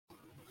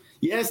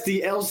Yes,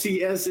 the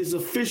LCS is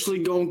officially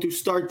going to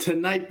start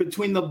tonight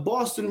between the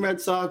Boston Red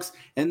Sox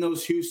and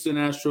those Houston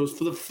Astros.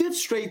 For the fifth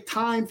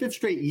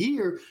straight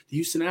year, the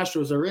Houston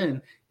Astros are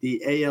in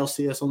the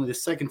ALCS, only the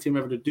second team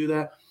ever to do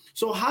that.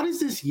 So how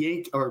does this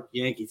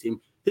Yankee team,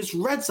 this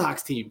Red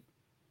Sox team,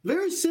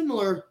 very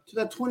similar to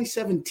that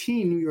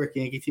 2017 New York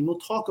Yankee team. We'll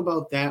talk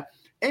about that,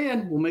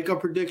 and we'll make our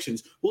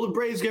predictions. Will the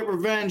Braves get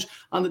revenge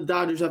on the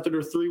Dodgers after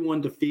their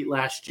 3-1 defeat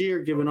last year,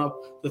 giving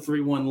up the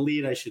 3-1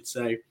 lead, I should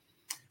say.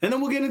 And then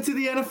we'll get into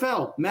the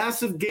NFL.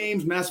 Massive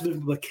games, massive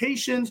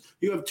implications.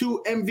 You have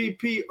two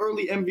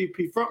early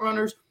MVP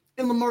frontrunners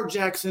in Lamar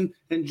Jackson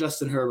and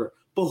Justin Herbert.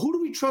 But who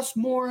do we trust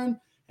more in?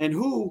 And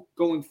who,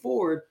 going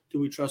forward, do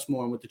we trust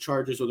more in with the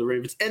Chargers or the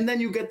Ravens? And then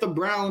you get the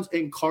Browns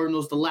and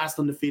Cardinals, the last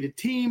undefeated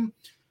team.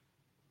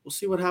 We'll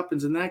see what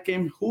happens in that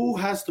game. Who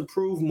has to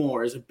prove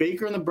more? Is it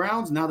Baker and the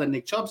Browns now that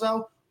Nick Chubb's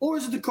out? Or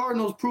is it the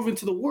Cardinals proving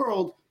to the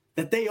world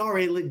that they are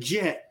a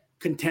legit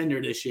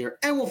contender this year?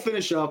 And we'll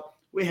finish up.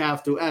 We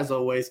have to, as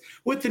always,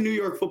 with the New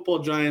York Football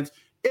Giants.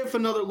 If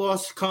another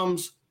loss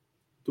comes,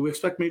 do we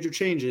expect major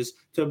changes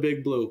to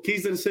Big Blue?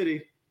 Keys to the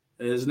City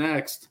is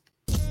next.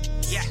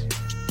 Yeah.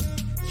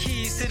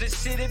 Keys to the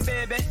city,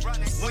 baby.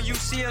 When you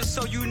see us,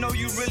 so you know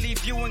you really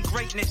viewing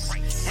greatness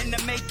in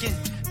the making.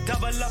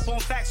 Double up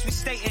on facts we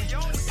stating.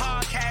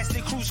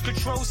 Podcasting, cruise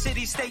control,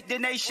 city, state, the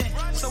nation.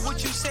 So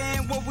what you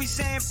saying, what we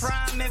saying,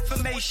 prime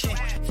information.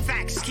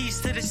 Facts,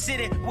 keys to the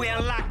city, we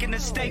unlocking the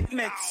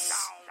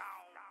statements.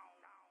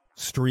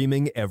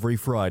 Streaming every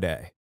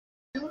Friday.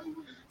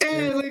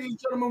 And ladies and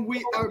gentlemen,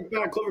 we are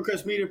back.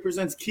 Clovercrest Media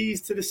presents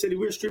Keys to the City.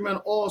 We're streaming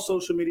on all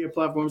social media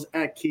platforms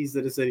at Keys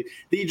to the City.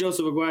 The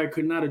Joseph Aguirre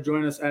could not have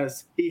joined us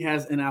as he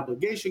has an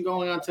obligation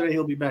going on today.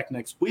 He'll be back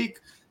next week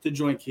to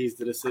join Keys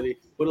to the City.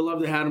 Would have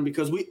loved to have him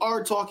because we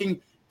are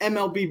talking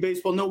MLB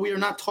baseball. No, we are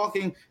not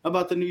talking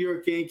about the New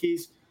York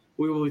Yankees.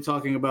 We will be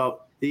talking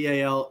about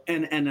the AL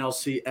and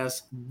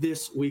NLCS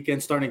this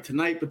weekend, starting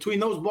tonight, between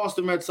those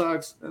Boston Red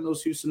Sox and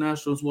those Houston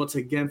Astros once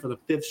again for the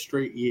fifth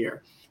straight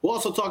year. We'll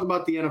also talk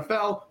about the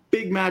NFL,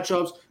 big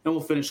matchups, and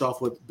we'll finish off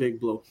with Big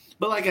Blue.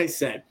 But like I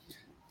said,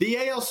 the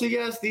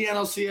ALCS, the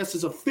NLCS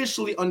is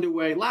officially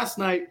underway. Last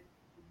night,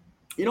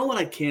 you know what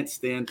I can't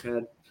stand,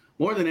 Ted,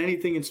 more than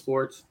anything in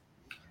sports,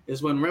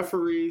 is when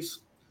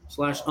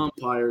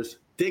referees/umpires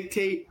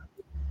dictate,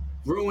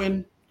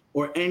 ruin,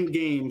 or end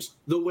games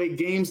the way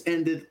games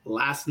ended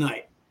last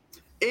night.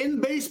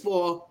 In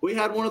baseball, we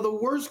had one of the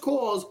worst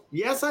calls.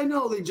 Yes, I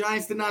know the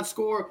Giants did not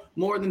score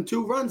more than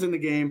 2 runs in the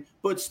game,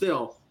 but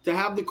still, to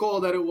have the call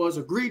that it was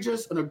an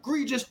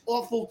egregious,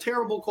 awful,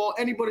 terrible call.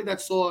 Anybody that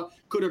saw it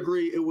could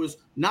agree it was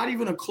not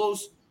even a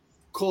close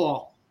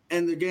call,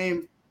 and the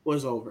game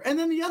was over. And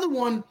then the other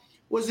one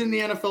was in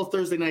the NFL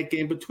Thursday night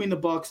game between the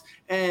Bucs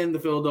and the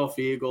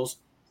Philadelphia Eagles.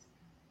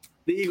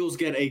 The Eagles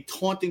get a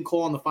taunting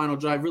call on the final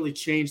drive, really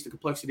changed the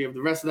complexity of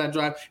the rest of that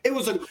drive. It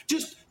was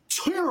just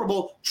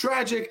terrible,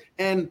 tragic,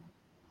 and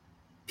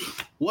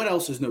what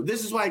else is new?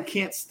 This is why I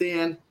can't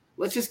stand.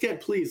 Let's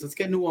get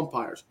new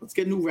umpires. Let's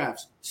get new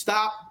refs.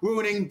 Stop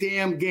ruining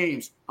damn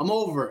games. I'm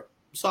over it.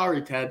 I'm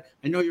sorry, Ted.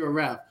 I know you're a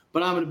ref,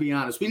 but I'm going to be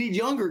honest. We need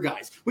younger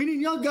guys. We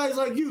need young guys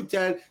like you,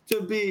 Ted,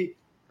 to be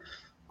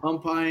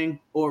umpiring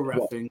or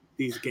reffing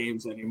these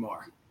games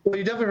anymore. Well,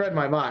 you definitely read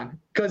my mind,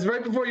 because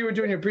right before you were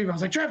doing your preview, I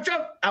was like, Trev.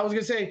 I was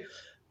going to say,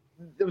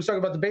 it was talking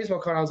about the baseball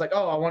call, and I was like,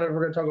 I wonder if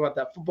we're going to talk about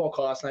that football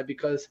call last night,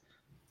 because,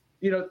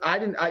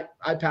 I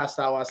passed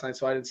out last night,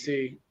 so I didn't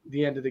see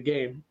the end of the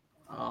game.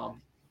 I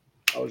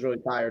was really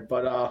tired.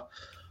 But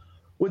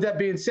with that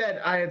being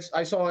said,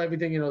 I saw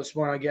everything, this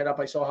morning. I get up,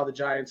 I saw how the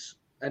Giants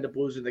end up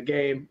losing the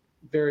game.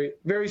 Very,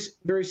 very,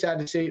 very sad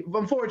to see.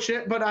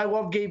 Unfortunate, but I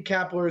love Gabe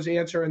Kapler's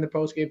answer in the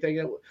post-game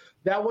thing.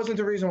 That wasn't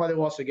the reason why they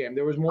lost the game.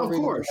 There was more reasons.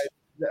 Of course.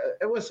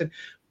 Listen,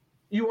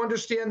 you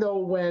understand, though,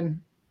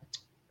 when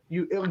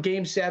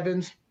Game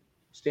 7s,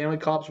 Stanley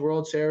Cups,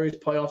 World Series,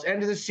 playoffs,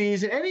 end of the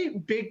season, any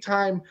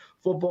big-time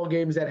football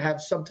games that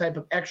have some type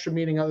of extra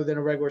meaning other than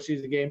a regular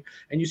season game,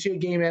 and you see a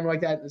game end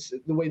like that,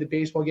 the way the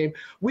baseball game,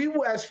 we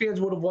as fans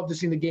would have loved to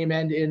see the game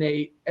end in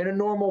a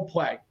normal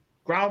play.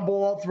 Ground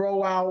ball,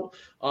 throw out,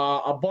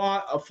 a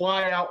bunt, a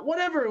fly out,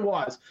 whatever it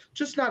was.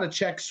 Just not a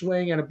check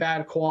swing and a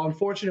bad call.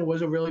 Unfortunately, it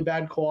was a really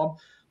bad call.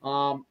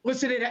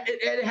 Listen,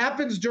 it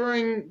happens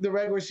during the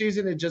regular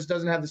season. It just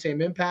doesn't have the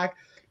same impact.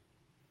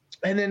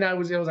 And then I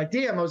was like,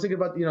 damn, I was thinking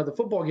about, the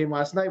football game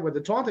last night with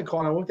the taunting call,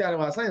 and I looked at it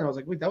last night, and I was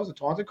like, wait, that was a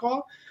taunting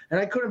call? And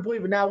I couldn't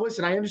believe it. Now,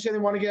 listen, I understand they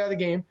want to get out of the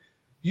game.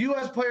 You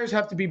as players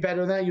have to be better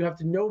than that. You have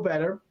to know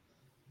better.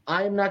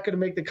 I am not going to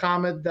make the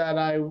comment that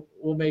I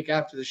will make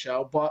after the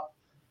show, but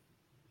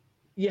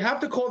you have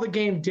to call the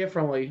game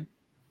differently.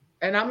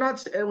 And I'm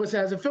not – listen,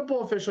 as a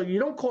football official, you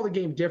don't call the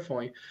game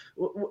differently.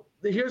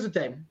 Here's the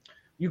thing.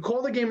 You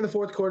call the game in the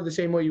fourth quarter the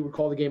same way you would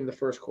call the game in the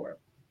first quarter.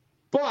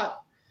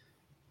 But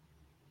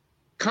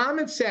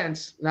common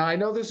sense – now, I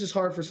know this is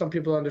hard for some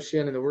people to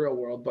understand in the real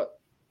world, but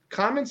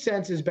common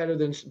sense is better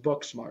than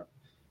book smart.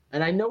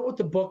 And I know what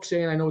the books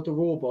say, and I know what the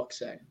rule books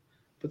say.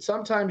 but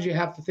sometimes you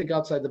have to think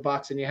outside the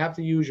box and you have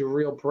to use your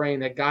real brain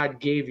that God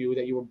gave you,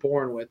 that you were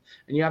born with.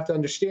 And you have to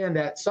understand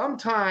that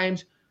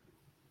sometimes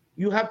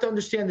you have to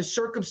understand the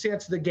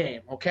circumstance of the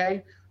game,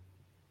 okay?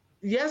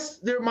 Yes,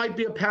 there might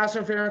be a pass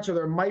interference or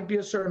there might be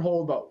a certain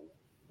hold, but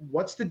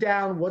what's the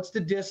down? What's the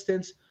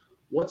distance?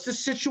 What's the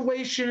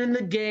situation in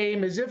the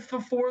game? Is it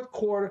for fourth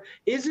quarter?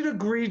 Is it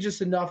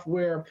egregious enough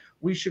where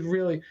we should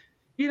really,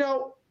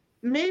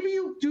 maybe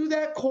you do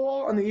that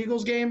call on the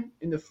Eagles game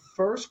in the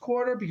first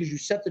quarter because you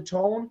set the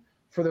tone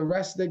for the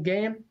rest of the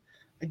game.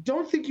 I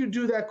don't think you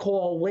do that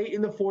call late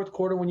in the fourth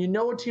quarter when you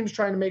know a team's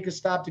trying to make a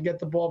stop to get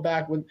the ball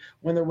back when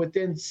they're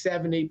within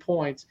 7-8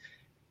 points.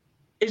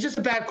 It's just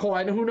a bad call.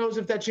 And who knows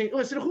if that changed.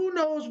 Listen, who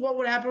knows what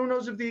would happen? Who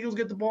knows if the Eagles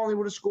get the ball and they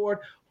would have scored?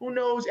 Who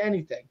knows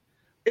anything?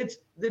 It's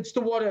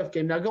the what-if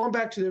game. Now, going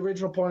back to the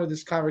original point of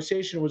this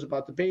conversation was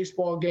about the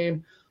baseball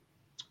game.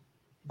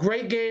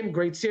 Great game,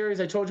 great series.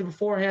 I told you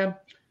beforehand.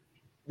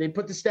 They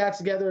put the stats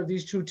together of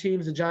these two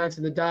teams, the Giants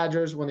and the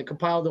Dodgers, when they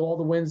compiled all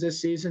the wins this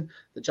season.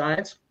 The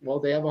Giants, well,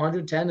 they have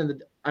 110,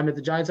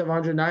 the Giants have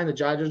 109. The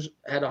Dodgers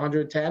had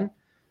 110.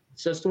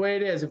 It's just the way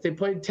it is. If they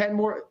played 10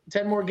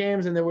 more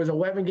games and there was an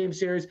 11-game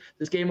series,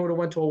 this game would have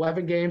went to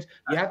 11 games.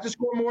 You have to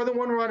score more than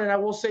one run, and I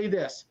will say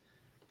this.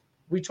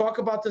 We talk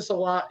about this a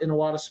lot in a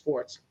lot of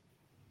sports.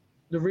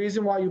 The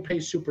reason why you pay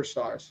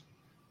superstars,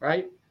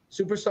 right?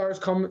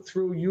 Superstars come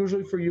through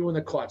usually for you in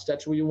the clutch.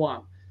 That's what you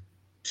want.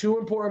 2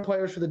 important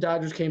players for the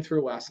Dodgers came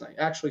through last night.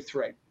 Actually,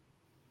 3.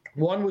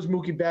 One was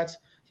Mookie Betts.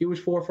 He was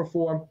 4 for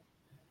 4.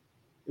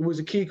 It was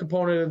a key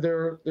component of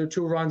their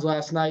 2 runs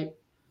last night.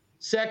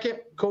 Second,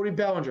 Cody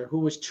Bellinger, who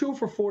was 2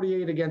 for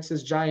 48 against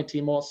this Giant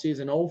team all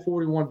season,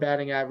 0.41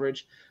 batting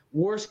average.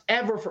 Worst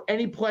ever for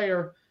any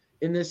player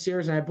in this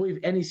series, and I believe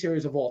any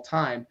series of all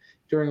time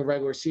during the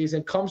regular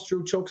season. Comes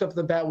through, chokes up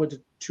the bat with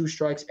 2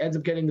 strikes, ends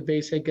up getting the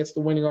base hit, gets the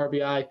winning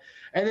RBI.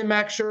 And then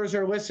Max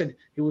Scherzer, listen,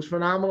 he was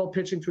phenomenal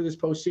pitching through this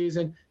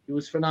postseason. He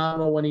was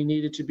phenomenal when he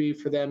needed to be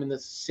for them in the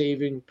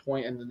saving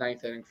point in the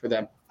 9th inning for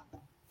them.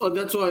 Oh,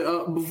 that's why,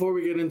 before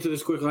we get into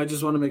this quickly, I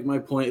just want to make my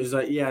point is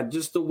that,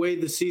 just the way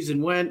the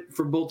season went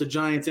for both the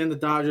Giants and the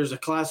Dodgers, a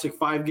classic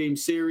 5-game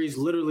series,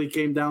 literally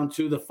came down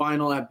to the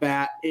final at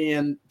bat.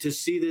 And to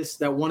see this,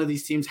 that one of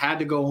these teams had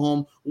to go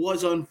home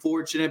was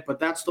unfortunate,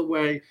 but that's the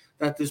way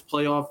that this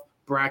playoff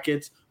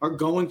brackets are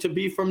going to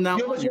be from now on.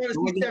 You almost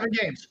want to see 7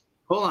 games.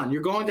 Hold on.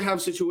 You're going to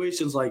have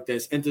situations like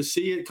this, and to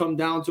see it come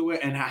down to it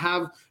and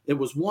it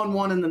was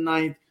 1-1 in the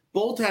 9th.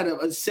 Both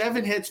had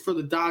 7 hits for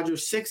the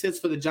Dodgers, 6 hits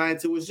for the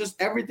Giants. It was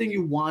just everything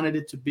you wanted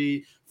it to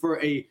be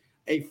for a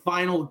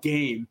final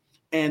game.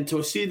 And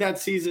to see the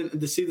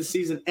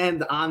season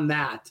end on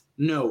that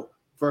note,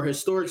 for a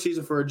historic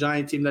season for a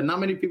Giant team that not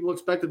many people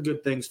expected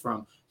good things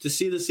from, to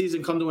see the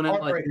season come to an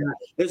end like that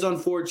is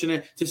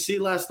unfortunate. To see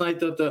last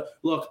night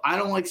look, I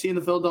don't like seeing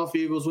the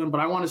Philadelphia Eagles win, but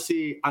I want to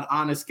see an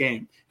honest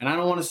game. And I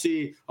don't want to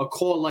see a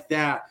call like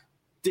that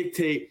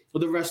dictate for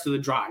the rest of the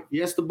drive.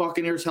 Yes, the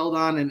Buccaneers held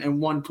on and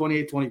won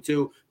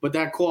 28-22, but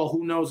that call,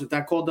 who knows, if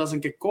that call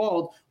doesn't get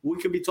called, we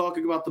could be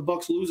talking about the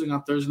Bucs losing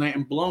on Thursday night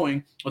and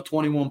blowing a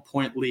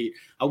 21-point lead.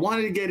 I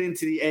wanted to get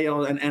into the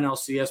AL and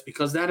NLCS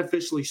because that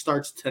officially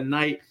starts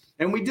tonight,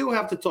 and we do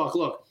have to talk.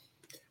 Look,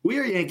 we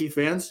are Yankee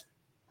fans.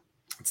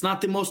 It's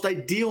not the most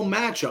ideal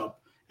matchup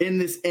in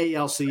this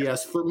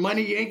ALCS for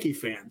many Yankee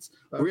fans.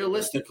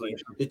 Realistically,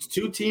 it's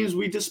 2 teams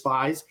we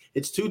despise.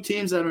 It's 2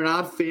 teams that are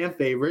not fan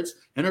favorites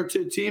and are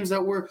 2 teams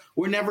that we're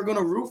never going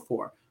to root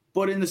for.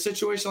 But in a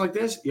situation like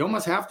this, you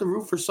almost have to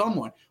root for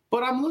someone.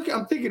 But I'm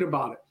thinking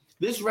about it.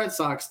 This Red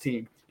Sox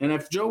team, and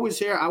if Joe was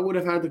here, I would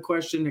have had the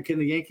question, can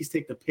the Yankees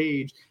take the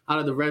page out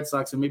of the Red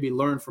Sox and maybe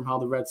learn from how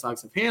the Red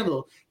Sox have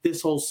handled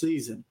this whole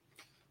season?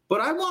 But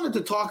I wanted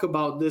to talk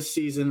about this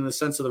season in the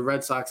sense of the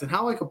Red Sox and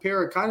how I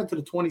compare it kind of to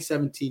the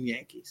 2017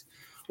 Yankees.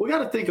 We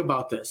got to think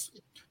about this.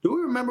 Do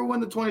we remember when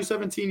the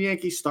 2017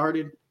 Yankees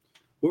started?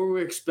 Where we were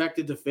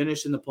expected to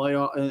finish in the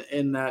playoff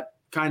in that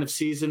kind of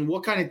season?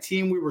 What kind of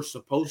team we were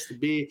supposed to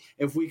be,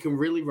 if we can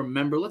really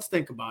remember? Let's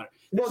think about it.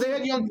 Well, they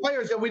had young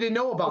players that we didn't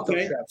know about.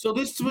 Okay, so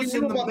this was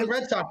in the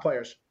Red Sox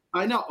players.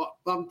 I know.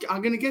 I'm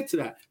going to get to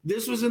that.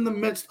 This was in the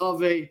midst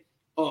of a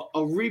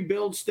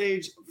rebuild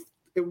stage.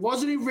 It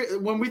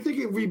wasn't when we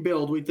think of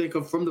rebuild, we think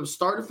of from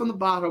the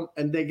bottom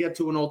and they get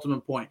to an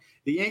ultimate point.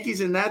 The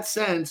Yankees, in that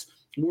sense,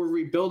 were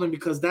rebuilding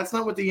because that's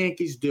not what the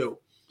Yankees do.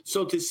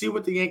 So to see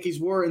what the Yankees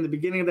were in the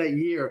beginning of that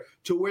year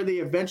to where they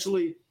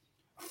eventually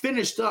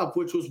finished up,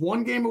 which was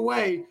 1 game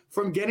away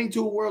from getting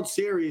to a World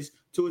Series,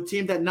 to a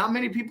team that not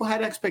many people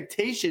had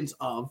expectations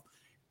of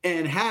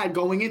and had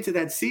going into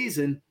that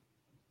season,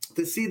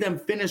 to see them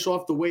finish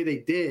off the way they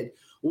did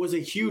was a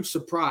huge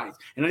surprise.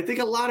 And I think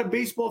a lot of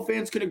baseball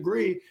fans can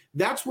agree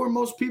that's where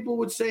most people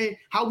would say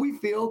how we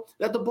feel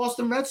that the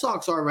Boston Red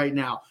Sox are right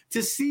now.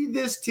 To see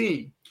this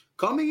team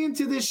coming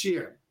into this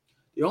year,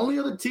 the only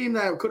other team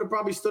that could have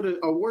probably stood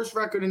a worse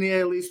record in the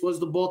AL East was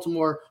the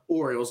Baltimore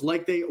Orioles,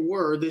 like they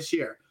were this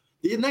year.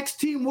 The next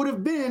team would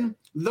have been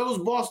those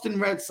Boston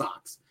Red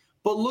Sox.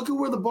 But look at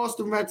where the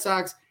Boston Red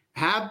Sox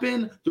have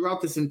been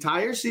throughout this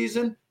entire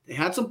season. They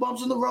had some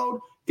bumps in the road.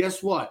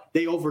 guess what?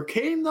 They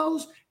overcame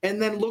those, and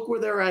then look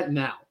where they're at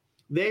now.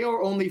 They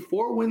are only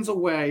 4 wins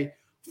away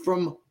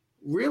from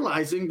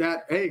realizing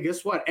that, hey,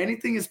 guess what?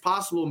 Anything is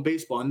possible in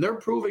baseball, and they're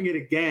proving it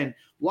again.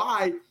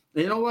 Why?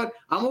 You know what?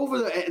 I'm over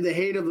the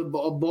hate of the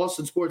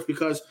Boston sports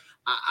because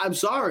I'm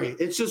sorry.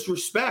 It's just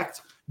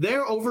respect.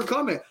 They're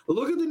overcoming.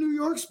 Look at the New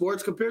York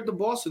sports compared to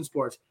Boston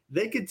sports.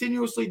 They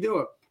continuously do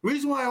it.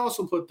 Reason why I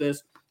also put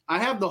this, I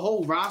have the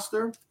whole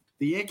roster,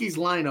 the Yankees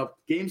lineup,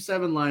 Game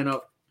 7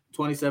 lineup,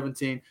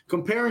 2017,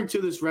 comparing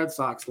to this Red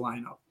Sox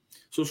lineup.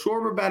 So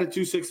Schwarber batted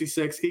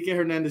 266, Kike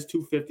Hernandez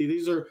 250.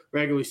 These are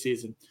regular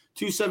season.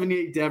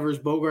 278 Devers,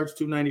 Bogarts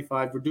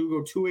 295,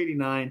 Verdugo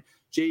 289,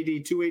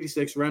 JD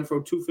 286,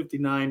 Renfroe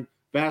 259,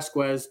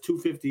 Vasquez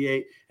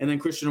 258, and then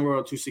Christian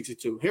Arroyo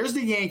 262. Here's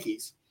the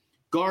Yankees.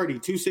 Gardy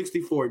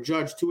 264,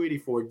 Judge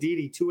 284,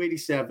 Didi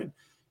 287,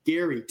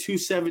 Gary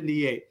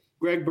 278.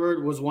 Greg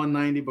Bird was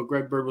 190, but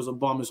Greg Bird was a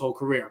bum his whole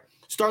career.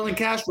 Starlin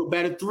Castro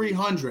batted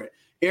 300.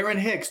 Aaron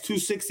Hicks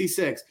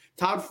 266.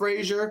 Todd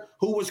Frazier,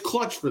 who was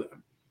clutch for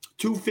them,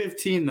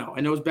 215 though. I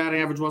know his batting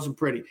average wasn't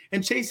pretty.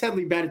 And Chase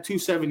Headley batted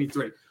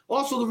 273.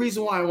 Also, the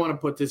reason why I want to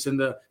put this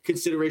into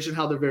consideration,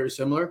 how they're very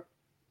similar,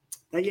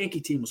 that Yankee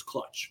team was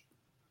clutch.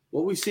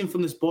 What we've seen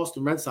from this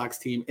Boston Red Sox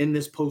team in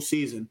this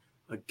postseason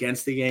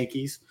against the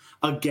Yankees,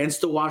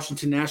 against the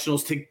Washington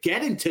Nationals to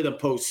get into the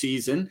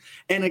postseason,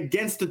 and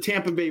against the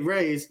Tampa Bay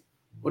Rays,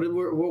 what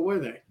were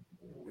they?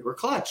 They were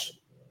clutch.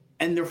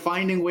 And they're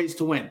finding ways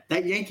to win.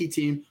 That Yankee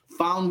team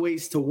found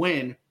ways to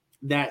win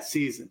that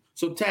season.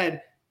 So,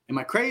 Ted, am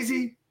I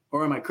crazy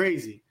or am I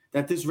crazy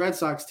that this Red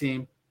Sox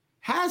team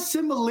has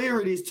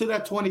similarities to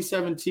that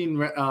 2017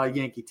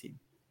 Yankee team?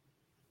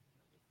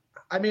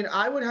 I mean,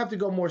 I would have to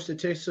go more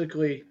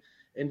statistically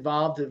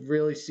involved to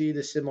really see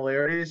the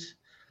similarities.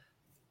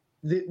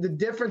 The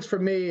difference for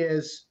me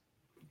is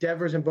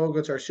Devers and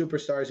Bogarts are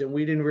superstars, and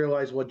we didn't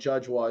realize what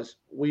Judge was.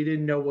 We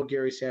didn't know what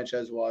Gary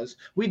Sanchez was.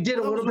 We did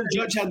a little bit.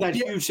 Judge had that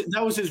huge.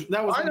 That was his.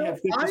 That was. I know.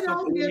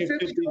 He had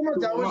 50 home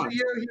runs. That was the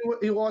year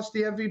he lost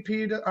the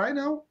MVP. I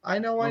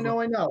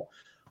know.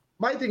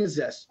 My thing is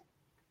this: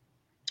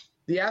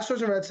 the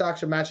Astros and Red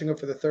Sox are matching up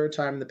for the third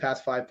time in the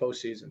past 5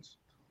 postseasons.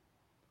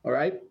 All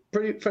right,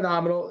 pretty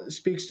phenomenal. It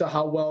speaks to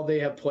how well they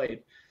have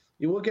played.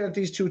 You're looking at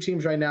these two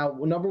teams right now,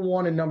 number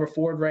 1 and number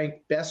 4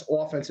 ranked best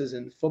offenses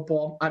in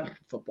football.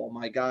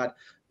 My God,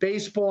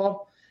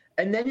 baseball.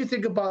 And then you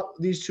think about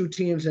these two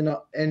teams in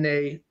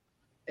a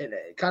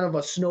kind of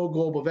a snow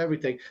globe of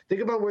everything.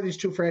 Think about where these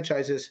two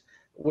franchises,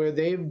 where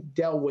they've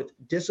dealt with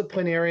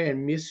disciplinary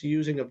and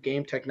misusing of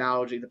game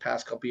technology the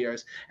past couple of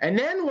years. And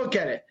then look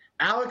at it.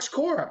 Alex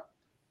Cora,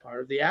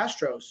 part of the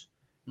Astros.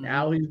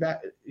 Now he's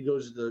back. He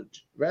goes to the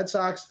Red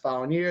Sox the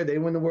following year. They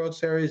win the World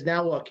Series.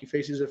 Now look, he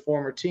faces a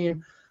former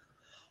team.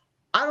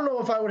 I don't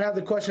know if I would have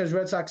the question as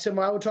Red Sox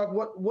similar. I would talk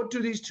what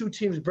do these two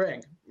teams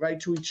bring, right,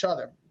 to each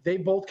other? They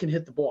both can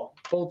hit the ball,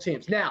 both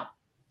teams. Now,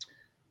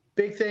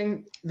 big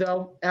thing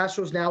though,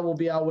 Astros now will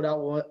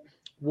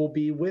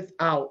be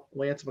without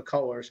Lance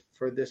McCullers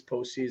for this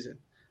postseason.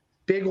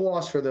 Big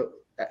loss for the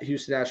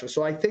Houston Astros.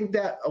 So I think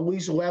that at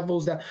least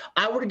levels that.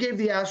 I would have gave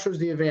the Astros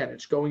the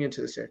advantage going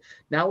into this series.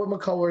 Now with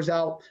McCullers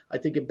out, I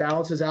think it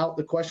balances out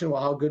the question,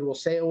 well, how good will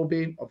Sale will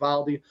be,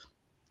 Evaldi.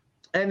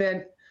 And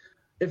then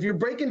if you're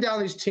breaking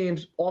down these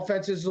teams,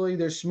 offensively,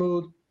 they're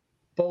smooth.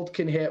 Both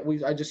can hit.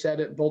 I just said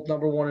it. Both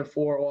number 1 and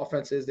 4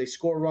 offenses. They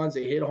score runs.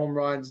 They hit home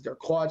runs. They're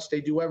clutch.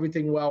 They do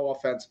everything well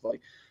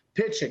offensively.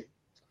 Pitching.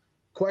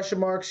 Question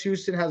marks.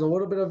 Houston has a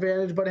little bit of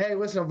advantage. But, hey,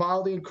 listen,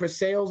 Evaldi and Chris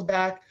Sale's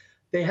back.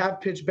 They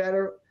have pitched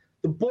better.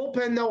 The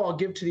bullpen, though, I'll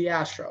give to the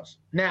Astros.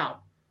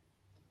 Now,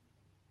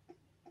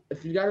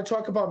 if you got to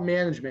talk about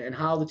management and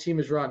how the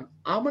team is run,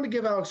 I'm going to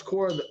give Alex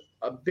Cora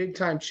a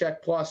big-time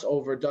check plus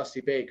over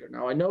Dusty Baker.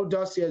 Now, I know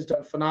Dusty has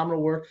done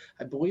phenomenal work.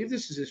 I believe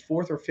this is his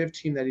 4th or 5th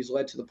team that he's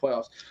led to the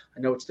playoffs.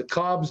 I know it's the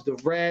Cubs, the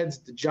Reds,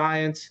 the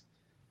Giants,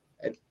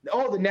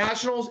 the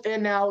Nationals,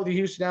 and now the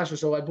Houston Astros.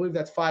 So I believe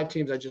that's 5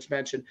 teams I just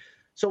mentioned.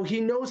 So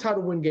he knows how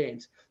to win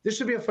games. This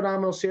should be a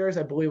phenomenal series.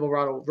 I believe a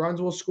lot of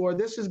runs will score.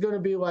 This is going to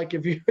be like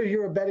if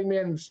you're a betting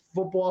man in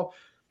football,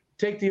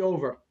 take the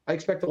over. I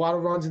expect a lot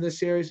of runs in this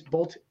series.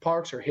 Both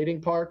parks are hitting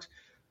parks.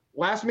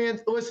 Last man,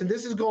 listen,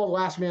 this is going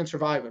last man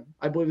surviving.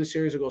 I believe the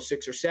series will go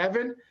 6 or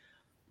 7.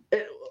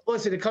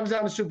 It comes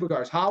down to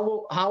supercars. How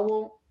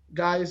will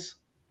guys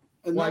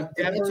like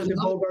Devers and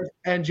Bogarts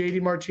and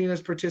JD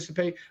Martinez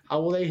participate?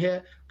 How will they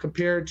hit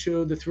compared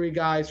to the 3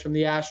 guys from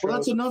the Astros? Well,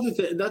 that's another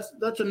thing.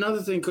 That's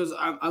another thing because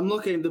I'm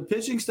looking. The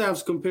pitching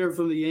staffs compared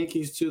from the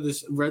Yankees to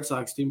this Red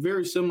Sox team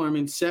very similar. I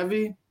mean,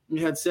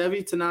 you had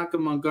Sevy, Tanaka,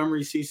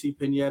 Montgomery, CeCe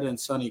Pineda, and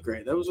Sonny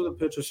Gray. Those were the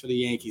pitchers for the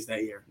Yankees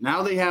that year.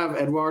 Now they have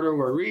Eduardo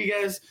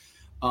Rodriguez.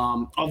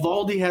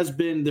 Evaldi has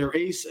been their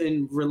ace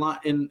in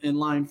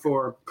line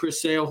for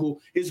Chris Sale, who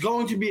is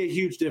going to be a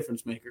huge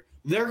difference maker.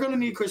 They're going to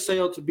need Chris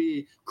Sale to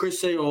be Chris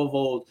Sale of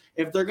old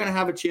if they're going to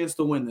have a chance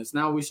to win this.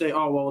 Now we say,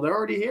 oh, well, they're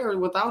already here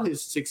without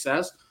his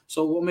success.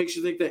 So what makes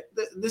you think that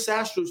this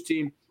Astros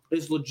team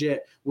is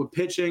legit. With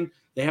pitching,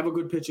 they have a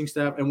good pitching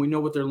staff, and we know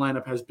what their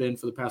lineup has been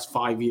for the past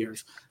 5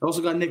 years. They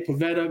also got Nick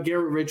Pivetta,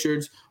 Garrett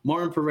Richards,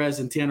 Martin Perez,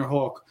 and Tanner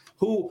Houck,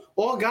 who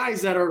all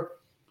guys that are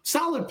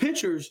solid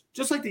pitchers,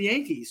 just like the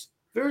Yankees.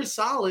 Very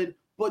solid,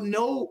 but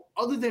no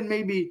other than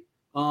maybe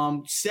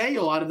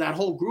Sale out of that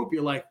whole group,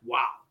 you're like,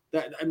 wow.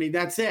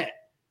 That's it.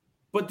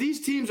 But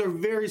these teams are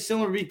very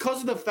similar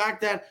because of the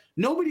fact that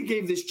nobody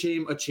gave this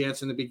team a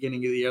chance in the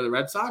beginning of the year, the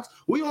Red Sox.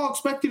 We all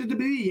expected it to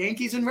be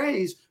Yankees and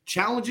Rays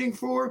challenging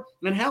for,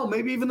 and hell,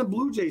 maybe even the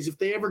Blue Jays if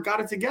they ever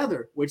got it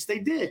together, which they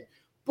did.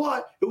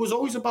 But it was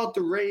always about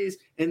the Rays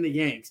and the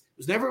Yanks. It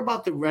was never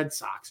about the Red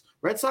Sox.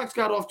 Red Sox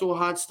got off to a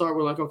hot start.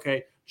 We're like,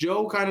 okay,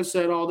 Joe kind of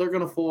said, oh, they're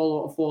going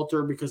to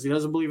falter because he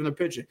doesn't believe in their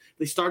pitching.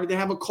 They started to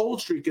have a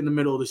cold streak in the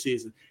middle of the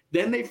season.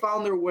 Then they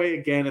found their way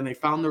again, and they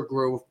found their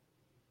groove.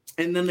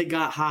 And then they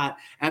got hot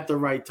at the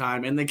right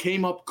time, and they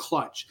came up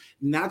clutch.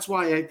 And that's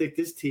why I think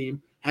this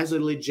team has a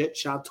legit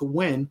shot to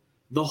win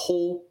the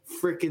whole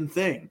freaking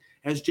thing.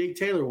 As Jake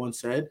Taylor once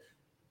said,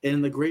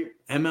 in the great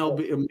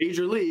MLB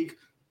Major League,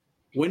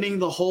 winning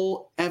the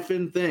whole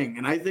effing thing.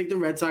 And I think the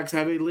Red Sox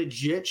have a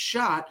legit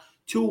shot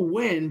to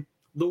win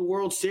the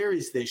World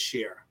Series this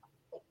year.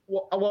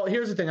 Well,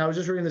 here's the thing. I was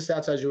just reading the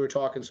stats as you were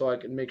talking so I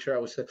could make sure I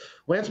was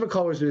 – Lance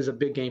McCullers is a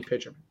big game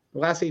pitcher. The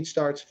last 8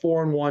 starts,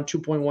 4-1,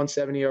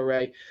 2.17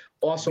 ERA.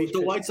 Also beat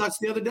the White Sox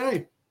the other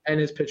day. And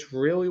has pitched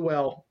really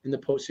well in the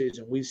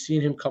postseason. We've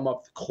seen him come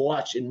up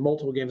clutch in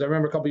multiple games. I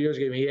remember a couple of years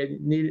ago, he had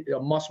needed a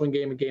must-win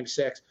game in Game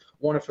 6,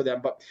 won it for them.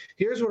 But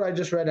here's what I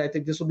just read. I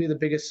think this will be the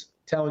biggest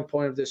telling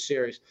point of this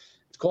series.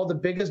 It's called the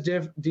biggest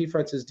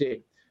defense is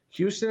D.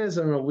 Houston is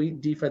an elite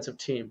defensive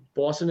team.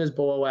 Boston is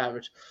below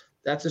average.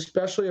 That's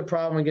especially a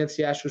problem against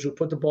the Astros, who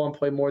put the ball in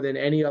play more than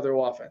any other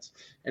offense.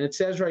 And it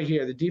says right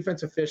here, the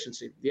defense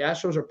efficiency. The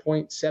Astros are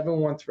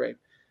 .713.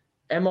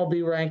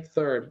 MLB ranked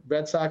 3rd.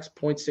 Red Sox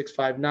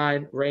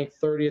 .659,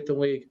 ranked 30th in the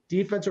league.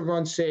 Defensive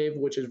runs saved,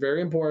 which is very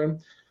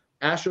important.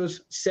 Astros,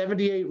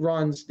 78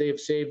 runs they've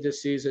saved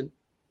this season,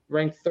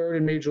 ranked 3rd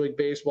in Major League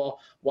Baseball,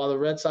 while the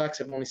Red Sox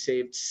have only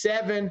saved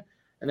 7,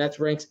 and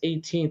that's ranks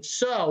 18th.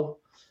 So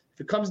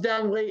if it comes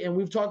down late, and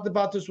we've talked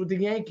about this with the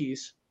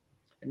Yankees,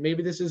 and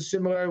maybe this is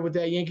similar with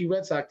that Yankee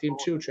Red Sox team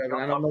too, Trevor.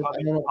 I don't know if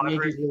the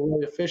Yankees were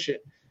really efficient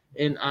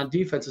on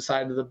defensive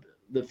side of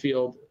the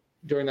field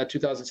during that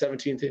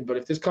 2017 team. But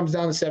if this comes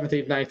down to 7th,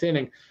 8th, 9th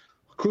inning,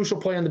 a crucial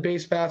play on the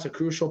base paths, a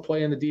crucial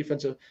play in the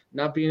defensive,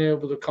 not being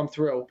able to come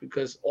through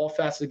because all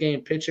facets of the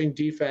game, pitching,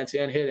 defense,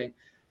 and hitting,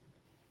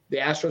 the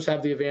Astros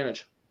have the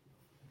advantage.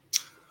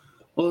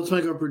 Well, let's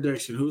make our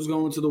prediction. Who's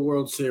going to the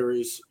World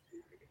Series?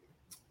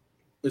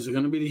 Is it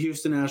going to be the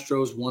Houston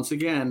Astros once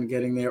again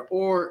getting there,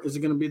 or is it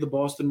going to be the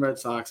Boston Red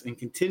Sox and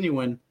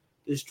continuing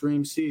this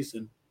dream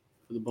season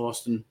for the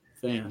Boston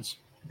fans?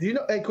 Do you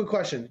know? Hey, quick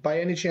question.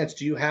 By any chance,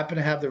 do you happen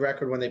to have the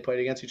record when they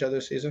played against each other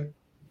this season?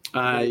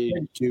 I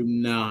do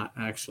not,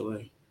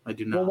 actually. I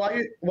do not.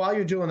 Well, while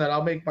you're doing that,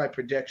 I'll make my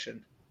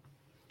prediction.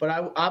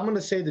 But I'm going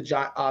to say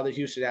the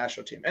Houston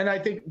Astros team. And I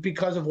think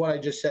because of what I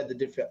just said, the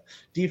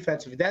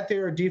defensive, that they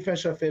are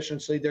defensive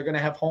efficiency, they're going to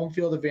have home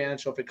field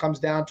advantage. So if it comes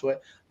down to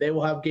it, they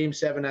will have Game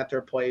 7 at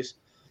their place.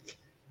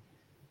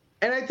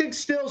 And I think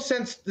still,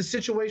 since the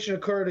situation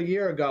occurred a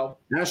year ago.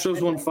 Astros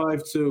won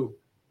 5-2.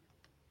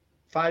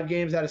 5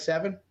 games out of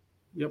 7?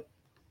 Yep.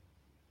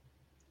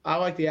 I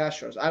like the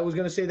Astros. I was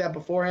going to say that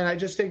beforehand. I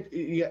just think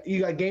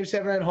you got Game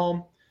 7 at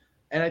home.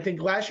 And I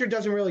think last year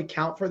doesn't really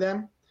count for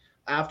them.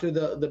 After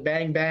the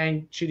bang,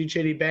 bang, chitty,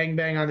 chitty, bang,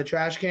 bang on the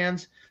trash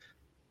cans,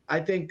 I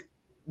think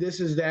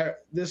this is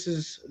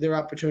their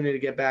opportunity to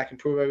get back and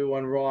prove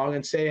everyone wrong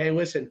and say, hey,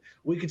 listen,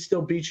 we could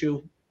still beat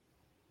you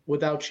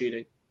without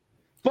cheating.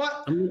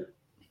 But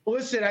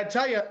listen, I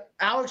tell you,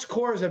 Alex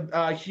Cora is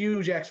a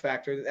huge X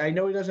factor. I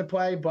know he doesn't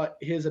play, but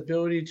his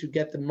ability to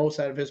get the most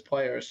out of his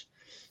players.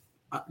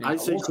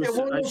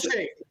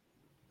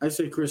 I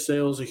say Chris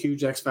Sale is a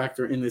huge X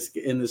factor in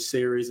this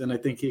series, and I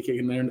think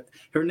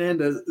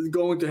Hernandez is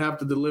going to have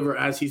to deliver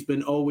as he's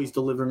been always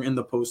delivering in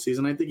the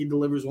postseason. I think he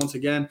delivers once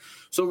again.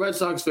 So, Red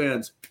Sox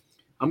fans,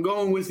 I'm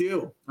going with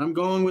you. I'm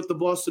going with the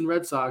Boston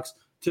Red Sox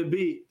to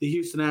beat the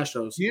Houston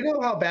Astros. You know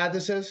how bad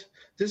this is?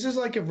 This is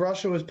like if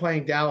Russia was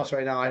playing Dallas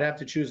right now. I'd have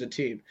to choose a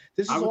team.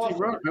 This is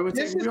awful.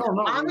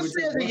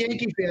 Honestly, as a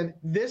Yankee fan,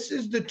 this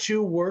is the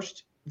two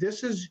worst. It's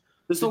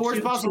the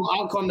worst possible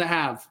outcome to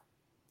have.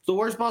 It's the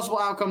worst possible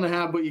outcome to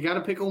have, but you got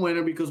to pick a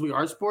winner because we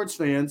are sports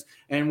fans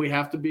and we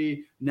have to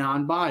be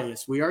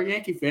non-biased. We are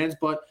Yankee fans,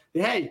 but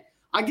hey,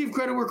 I give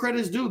credit where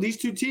credit is due. These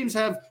two teams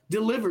have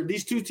delivered.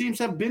 These two teams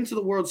have been to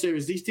the World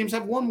Series. These teams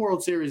have won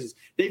World Series.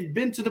 They've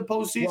been to the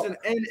postseason,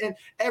 and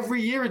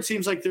every year it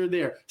seems like they're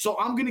there. So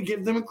I'm going to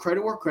give them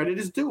credit where credit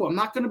is due. I'm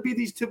not going to be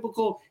these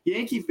typical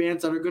Yankee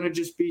fans that are going to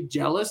just be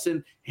jealous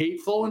and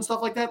hateful and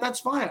stuff like that.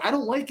 That's fine. I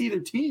don't like either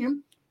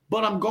team,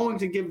 but I'm going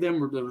to give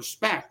them the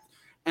respect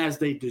as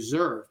they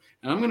deserve.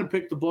 And I'm going to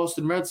pick the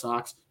Boston Red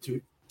Sox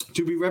to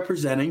be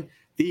representing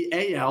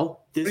the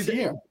AL this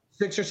year.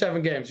 6 or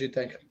 7 games, you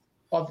think?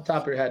 Off the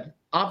top of your head.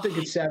 I'm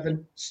thinking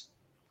 7.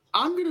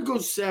 I'm going to go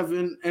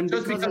 7. And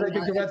Just because I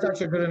think the Red Sox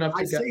are good enough to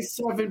I get. say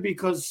 7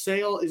 because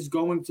Sale is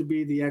going to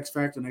be the X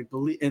factor,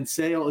 and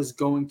Sale is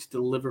going to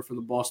deliver for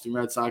the Boston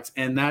Red Sox,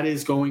 and that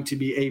is going to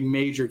be a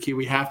major key.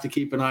 We have to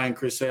keep an eye on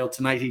Chris Sale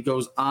tonight. He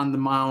goes on the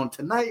mound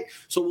tonight,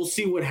 so we'll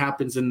see what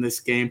happens in this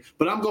game.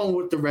 But I'm going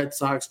with the Red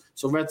Sox.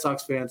 So Red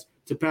Sox fans,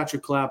 to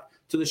Patrick Clapp,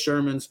 to the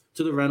Shermans,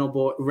 to the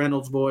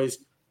Reynolds boys,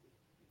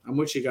 I'm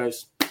with you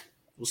guys.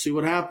 We'll see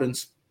what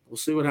happens.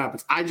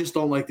 I just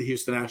don't like the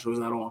Houston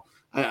Astros at all.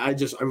 I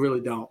really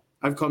don't.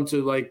 I've come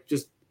to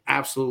just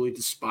absolutely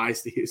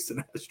despise the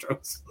Houston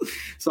Astros.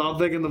 So I'm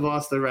thinking the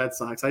Boston Red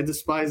Sox. I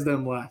despise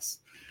them less.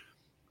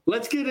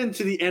 Let's get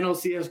into the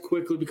NLCS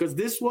quickly because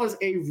this was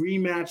a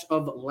rematch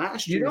of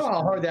last year. You know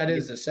how hard that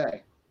is to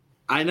say.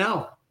 I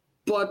know,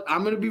 but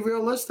I'm going to be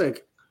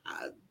realistic.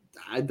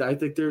 I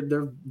think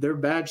they're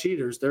bad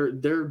cheaters.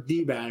 They're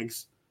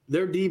D-bags.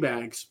 They're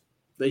D-bags,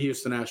 the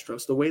Houston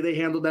Astros. The way they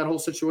handled that whole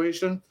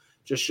situation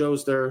just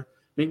shows good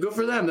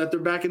for them that they're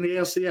back in the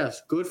ALCS.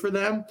 Good for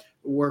them.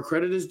 Where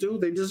credit is due,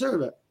 they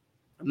deserve it.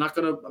 I'm not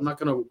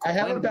gonna. I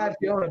have a bad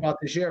feeling about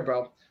this year,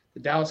 bro.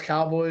 The Dallas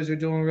Cowboys are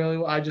doing really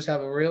well. I just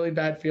have a really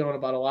bad feeling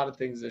about a lot of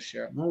things this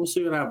year. Well, we'll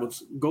see what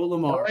happens. Go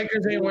Lamar. The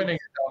Lakers ain't winning.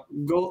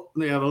 The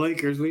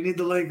Lakers. We need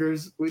the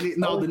Lakers.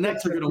 The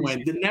Nets are gonna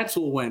win. The Nets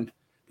will win.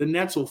 The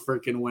Nets will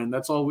freaking win.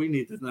 That's all we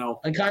need to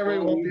know. And Kyrie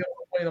won't be able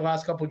to play the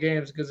last couple of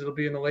games because it'll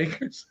be in the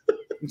Lakers.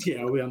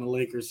 Yeah, we'll be on the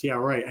Lakers. Yeah,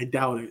 right. I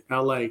doubt it.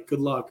 LA. Good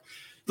luck.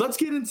 Let's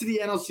get into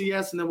the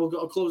NLCS, and then we'll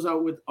close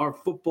out with our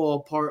football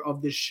part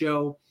of this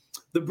show.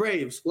 The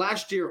Braves,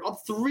 last year,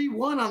 up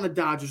 3-1 on the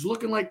Dodgers,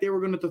 looking like they were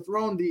going to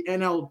dethrone the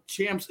NL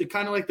champs. It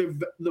kind of like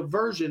the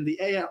version,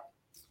 the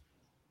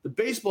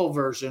baseball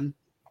version,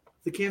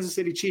 the Kansas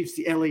City Chiefs,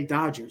 the LA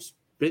Dodgers.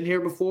 Been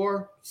here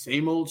before,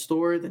 same old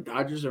story. The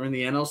Dodgers are in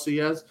the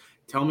NLCS.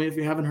 Tell me if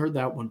you haven't heard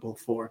that one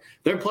before.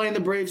 They're playing the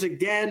Braves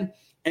again,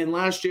 and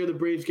last year the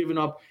Braves given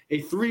up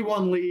a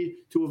 3-1 lead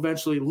to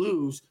eventually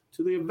lose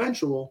to the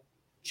eventual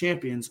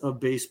champions of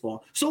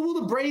baseball. So will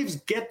the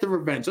Braves get the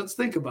revenge? Let's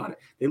think about it.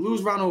 They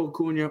lose Ronald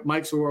Acuna,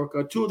 Mike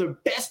Soroka, two of their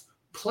best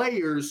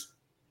players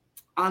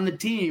on the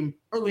team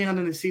early on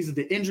in the season.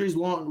 The injuries,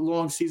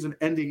 long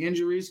season-ending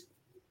injuries.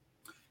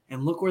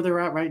 And look where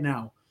they're at right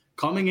now.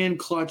 Coming in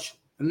clutch,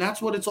 and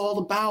that's what it's all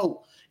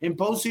about in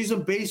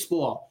postseason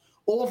baseball.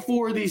 All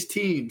 4 of these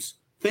teams,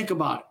 think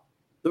about it.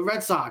 The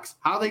Red Sox,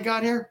 how they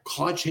got here?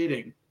 Clutch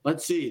hitting.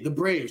 Let's see. The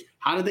Braves,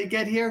 how did they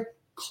get here?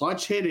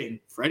 Clutch hitting.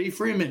 Freddie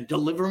Freeman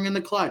delivering in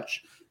the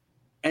clutch.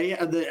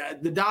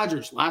 The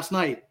Dodgers last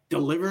night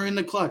delivering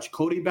the clutch.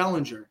 Cody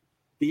Bellinger.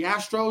 The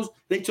Astros,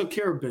 they took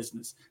care of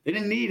business. They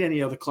didn't need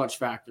any other clutch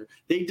factor.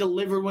 They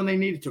delivered when they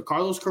needed to.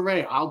 Carlos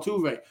Correa,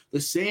 Altuve,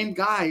 the same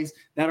guys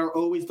that are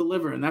always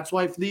delivering. That's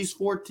why these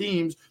 4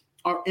 teams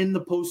are in the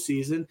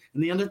postseason,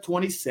 and the under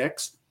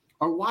 26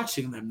 are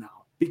watching them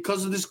now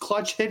because of this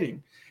clutch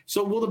hitting.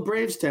 So will the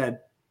Braves,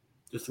 Ted,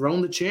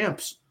 dethrone the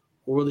champs,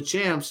 or will the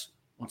champs,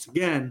 once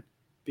again,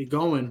 be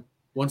going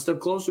one step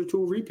closer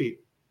to a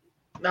repeat?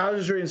 Now, I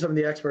was just reading some of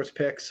the experts'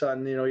 picks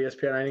on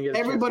ESPN. I didn't get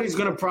Everybody's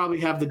going to probably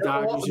have the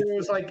Dodgers. There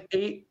was like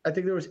 8. I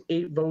think there was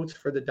 8 votes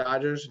for the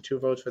Dodgers and 2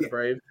 votes for the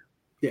Braves.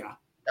 Yeah.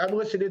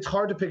 Listen, it's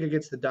hard to pick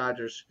against the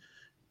Dodgers.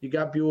 You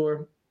got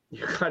Bueller.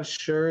 You got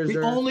Scherzer.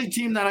 The only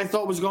team that I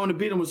thought was going to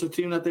beat them was the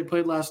team that they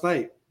played last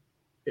night.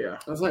 Yeah.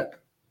 That's it.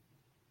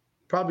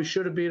 Probably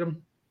should have beat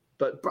them,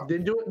 but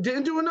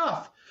didn't do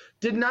enough.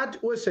 Did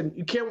not listen.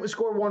 You can't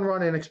score 1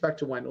 run and expect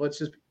to win.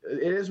 It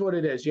is what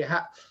it is.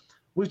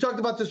 We've talked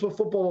about this with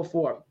football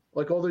before.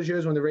 Like all those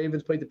years when the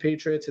Ravens played the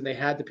Patriots and they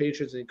had the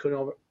Patriots and they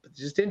couldn't but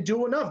just didn't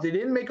do enough. They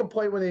didn't make a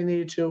play when they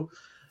needed to.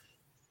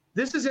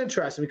 This is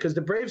interesting because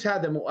the Braves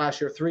had them last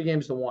year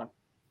 3-1,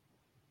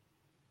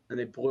 and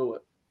they blew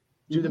it.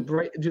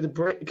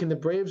 Can the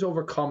Braves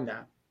overcome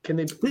that? Can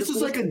they? This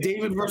is like a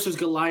David versus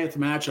Goliath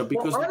matchup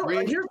because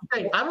here's the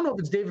thing. I don't know if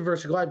it's David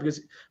versus Goliath because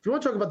if you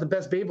want to talk about the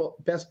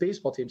best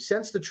baseball team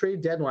since the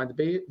trade deadline,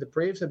 the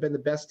Braves have been the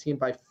best team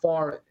by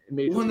far.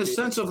 In the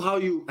sense of how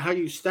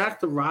you stack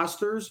the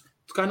rosters,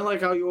 it's kind of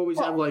like how you always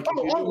have if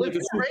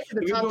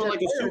you're doing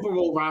like a Super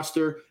Bowl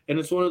roster and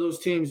it's one of those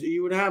teams,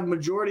 you would have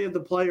majority of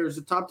the players,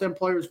 the top 10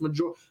 players,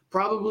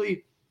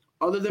 probably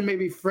other than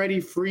maybe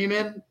Freddie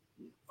Freeman,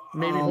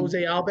 maybe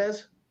Jose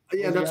Alves.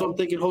 Yeah, that's what I'm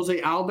thinking.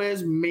 Jose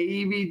Alves,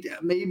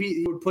 maybe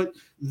you would put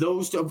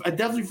those two.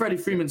 Definitely Freddie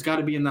Freeman's got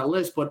to be in that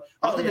list. But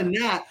other than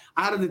that,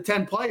 out of the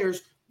 10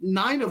 players,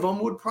 9 of them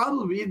would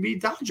probably be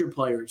Dodger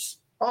players.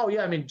 Oh,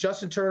 yeah. I mean,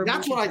 Justin Turner.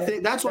 That's what I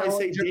think. That's why I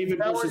say David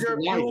versus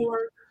Goliath.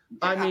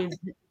 I mean,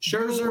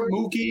 Scherzer,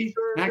 Mookie,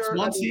 Max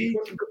Muncy.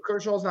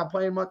 Kershaw's not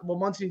playing much. Well,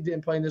 Muncy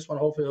didn't play in this one.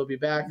 Hopefully, he'll be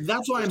back.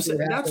 That's what I'm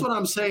saying. That's what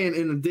I'm saying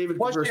in the David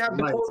versus Goliath.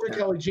 Plus, you have the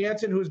Kelly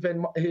Jansen,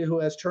 who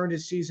has turned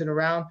his season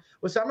around.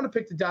 Listen, I'm going to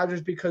pick the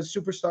Dodgers because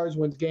superstars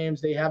win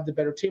games. They have the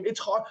better team. It's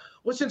hard.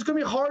 Listen, it's going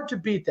to be hard to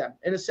beat them.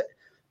 And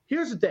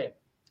here's the thing: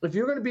 if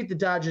you're going to beat the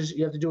Dodgers,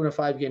 you have to do it in a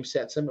 5-game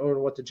set, similar to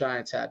what the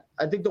Giants had.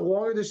 I think the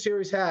longer the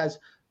series has,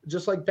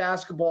 just like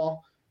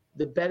basketball,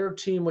 the better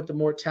team with the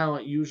more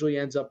talent usually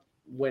ends up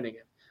winning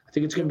it. I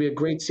think it's going to be a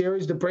great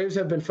series. The Braves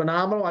have been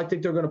phenomenal. I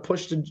think they're going to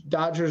push the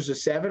Dodgers to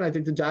 7. I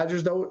think the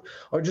Dodgers, though,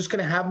 are just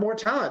going to have more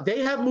talent. They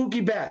have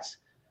Mookie Betts.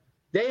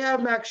 They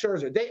have Max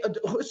Scherzer.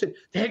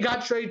 They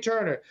got Trey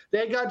Turner.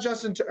 They got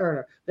Justin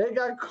Turner. They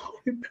got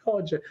Cody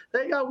Bellinger.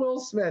 They got Will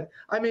Smith.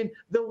 I mean,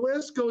 the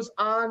list goes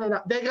on and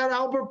on. They got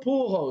Albert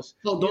Pujols.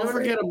 No, don't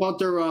forget about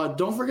their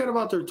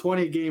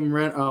 20-game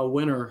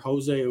winner,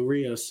 Jose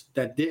Urias,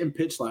 that didn't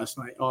pitch last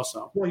night.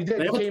 Also, well, he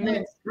did. He came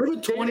in.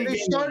 They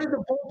started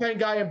the bullpen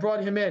guy and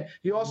brought him in.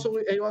 He also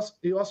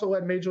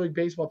led Major League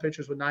Baseball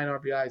pitchers with 9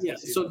 RBIs. Yeah,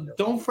 so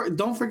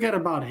don't forget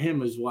about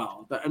him as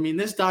well. I mean,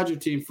 this Dodger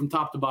team from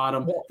top to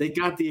bottom, they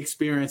got the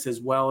experience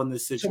as well in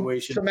this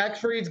situation. So Max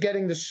Fried's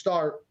getting the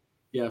start.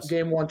 Yes.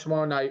 Game 1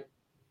 tomorrow night,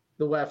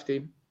 the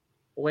lefty.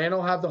 Atlanta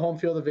will have the home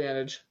field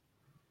advantage.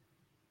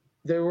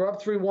 They were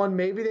up 3-1.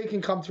 Maybe they can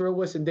come through.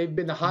 Listen, they've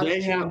been the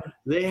hottest team.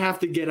 They have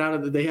to get out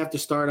of they have to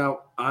start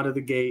out of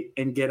the gate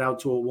and get out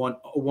to a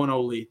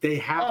 1-0 lead. They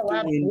have to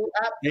win.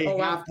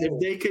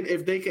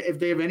 If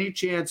they have any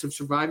chance of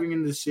surviving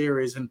in this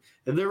series, and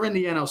they're in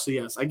the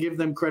NLCS, I give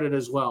them credit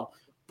as well.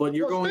 But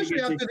you're going against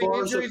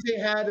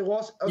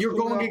you're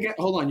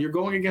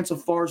going against a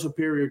far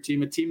superior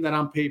team, a team that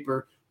on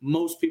paper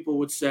most people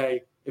would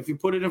say, if you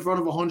put it in front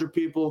of 100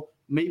 people,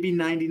 maybe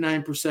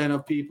 99%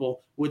 of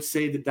people would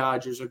say the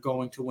Dodgers are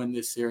going to win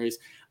this series.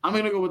 I'm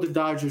going to go with the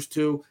Dodgers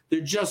too. They're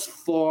just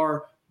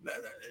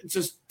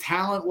just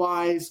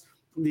talent-wise,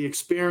 the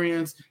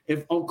experience.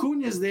 If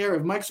Acuna's there,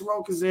 if Mike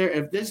Soroka's there,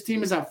 if this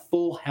team is at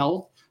full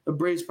health, the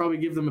Braves probably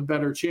give them a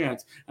better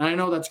chance. And I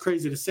know that's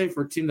crazy to say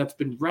for a team that's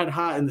been red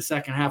hot in the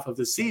second half of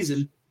the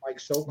season.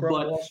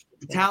 But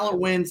talent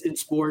wins in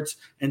sports,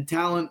 and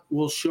talent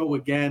will show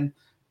again.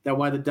 That's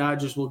why the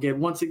Dodgers will get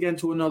once again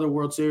to another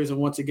World Series and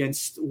once again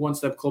one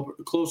step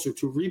closer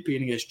to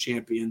repeating as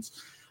champions.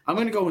 I'm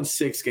going to go in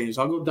 6 games.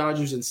 I'll go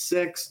Dodgers in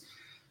 6.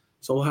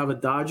 So we'll have a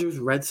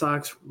Dodgers-Red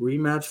Sox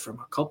rematch from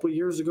a couple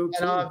years ago,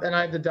 too. And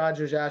I have the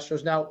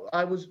Dodgers-Astros. Now,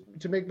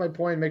 to make my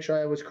point, make sure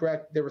I was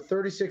correct, they were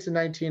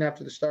 36-19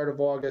 after the start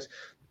of August.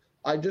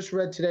 I just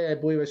read today, I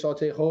believe I saw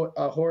today,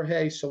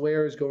 Jorge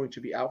Soler is going to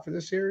be out for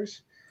the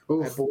series,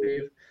 I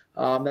believe.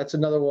 That's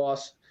another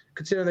loss.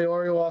 Considering they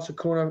already lost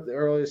Acuna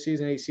earlier this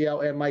season,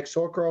 ACL, and Mike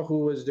Soroka, who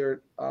was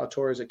their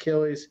Torres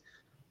Achilles.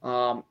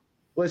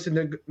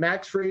 Listen,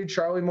 Max Fried,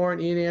 Charlie Moore,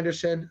 and Ian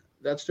Anderson,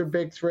 that's their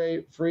big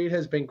 3. Fried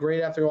has been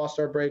great after the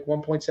All-Star break,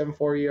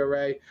 1.74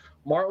 ERA.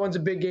 Martlin's a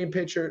big game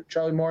pitcher.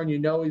 Charlie Moore, he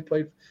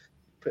played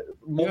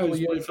multiple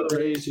years for the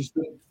Rays. He's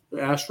been the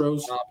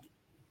Astros.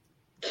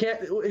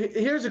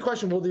 Here's the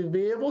question. Will they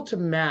be able to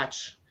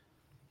match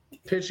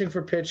pitching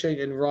for pitching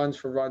and runs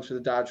for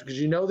the Dodgers?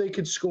 Because they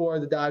could score,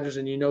 the Dodgers,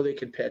 and they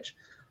could pitch.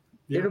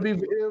 Yeah.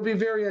 It'll be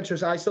very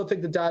interesting. I still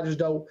think the Dodgers,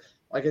 though,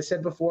 like I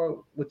said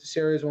before with the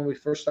series when we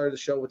first started the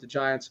show with the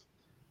Giants,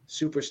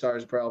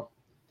 superstars, bro.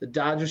 The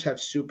Dodgers have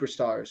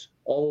superstars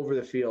all over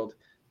the field.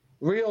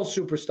 Real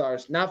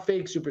superstars, not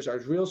fake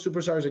superstars. Real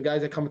superstars and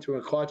guys that come through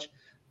in clutch.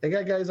 They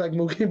got guys like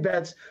Mookie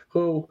Betts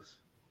who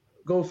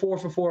go 4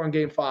 for 4 on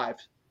Game 5.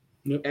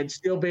 Yep. And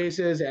steal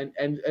bases and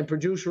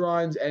produce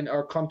runs and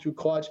are come through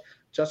clutch.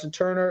 Justin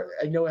Turner,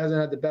 I know hasn't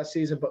had the best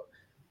season, but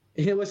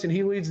he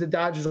leads the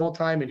Dodgers all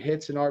time in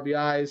hits and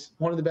RBIs.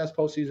 One of the best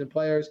postseason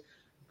players.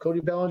 Cody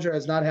Bellinger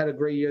has not had a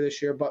great year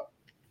this year, but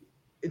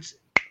it's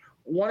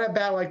one at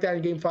bat like that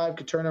in Game 5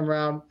 could turn them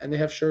around. And they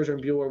have Scherzer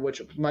and Buehler,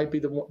 which might be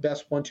the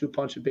best 1-2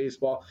 punch in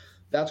baseball.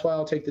 That's why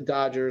I'll take the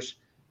Dodgers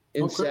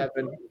in 7.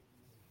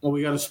 Well,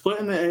 we got a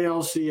split in the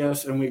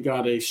ALCS and we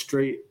got a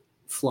straight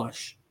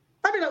flush.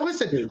 I mean,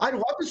 listen, I'd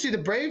love to see the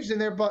Braves in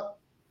there, but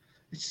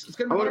it's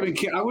going to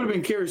be I would have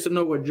been curious to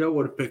know what Joe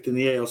would have picked in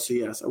the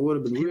ALCS. I would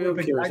have been real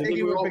curious. I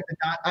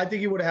think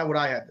he would have had what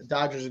I had, the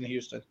Dodgers in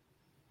Houston.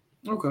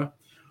 Okay.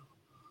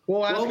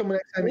 We'll ask him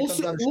next time he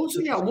comes on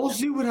the show. We'll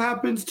see what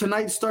happens.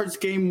 Tonight starts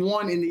Game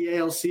 1 in the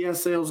ALCS.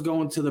 Sales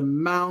going to the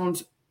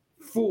mound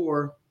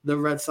for the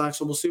Red Sox.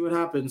 So we'll see what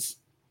happens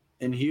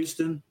in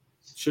Houston.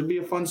 Should be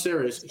a fun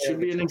series. It should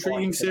be an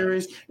intriguing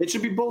series. It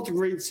should be both a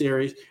great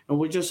series, and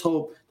we just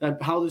hope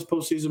that how this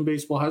postseason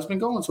baseball has been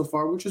going so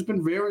far, which has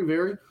been very,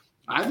 very.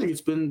 I think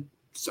it's been.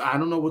 I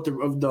don't know what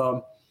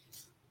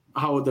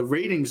how the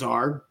ratings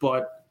are,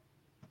 but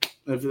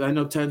I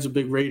know Ted's a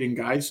big rating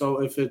guy.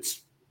 So if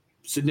it's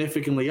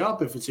significantly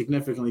up, if it's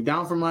significantly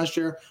down from last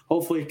year,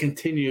 hopefully it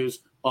continues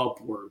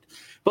upward.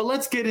 But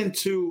let's get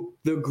into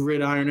the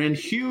gridiron and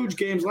huge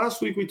games.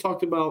 Last week we've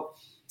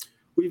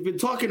been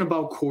talking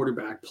about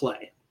quarterback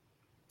play.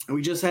 And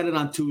we just had it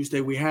on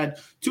Tuesday. We had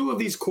 2 of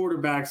these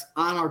quarterbacks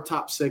on our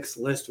top 6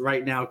 list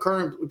right now,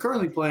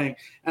 currently playing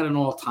at an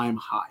all-time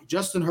high.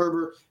 Justin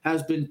Herbert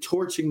has been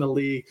torching the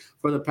league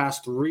for the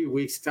past 3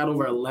 weeks. He's got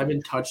over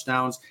 11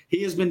 touchdowns.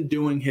 He has been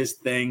doing his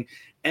thing.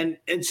 And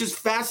it's just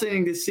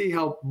fascinating to see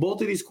how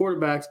both of these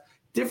quarterbacks,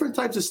 different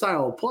types of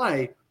style of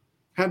play,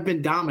 have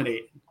been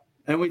dominating.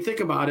 And we think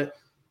about it.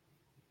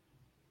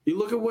 You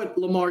look at what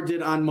Lamar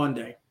did on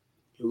Monday.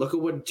 You look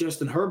at what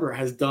Justin Herbert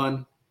has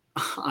done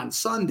on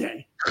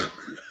Sunday.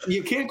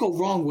 You can't go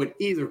wrong with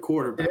either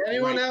quarterback. Did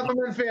anyone have him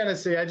in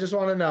fantasy? I just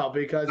want to know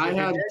because I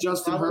have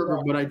Justin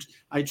Herbert, but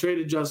I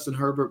traded Justin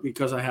Herbert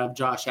because I have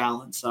Josh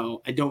Allen,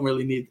 so I don't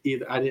really need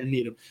either. I didn't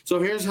need him. So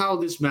here's how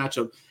this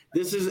matchup.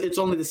 It's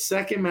only the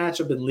second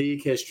matchup in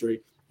league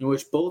history in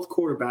which both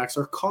quarterbacks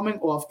are coming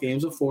off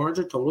games of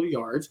 400 total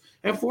yards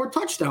and 4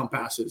 touchdown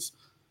passes.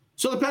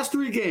 So the past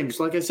 3 games,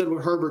 like I said,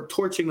 with Herbert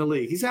torching the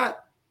league, he's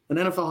at an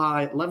NFL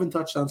high, 11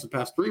 touchdowns the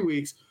past 3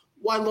 weeks,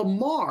 while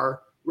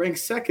Lamar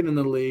ranks second in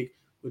the league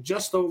with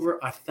just over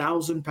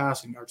 1,000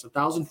 passing yards,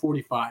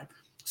 1,045.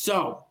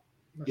 So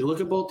you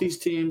look at both these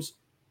teams,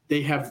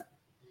 they have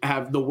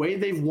the way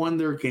they've won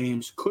their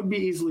games could be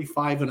easily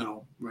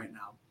 5-0 right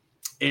now.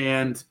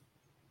 And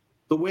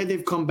the way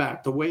they've come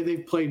back, the way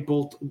they've played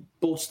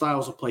both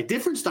styles of play,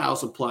 different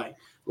styles of play.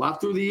 A lot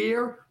through the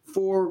air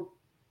for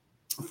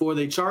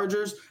the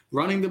Chargers,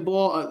 running the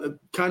ball,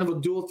 kind of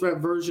a dual threat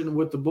version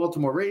with the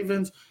Baltimore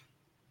Ravens.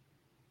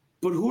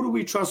 But who do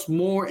we trust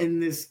more in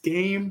this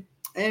game?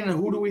 And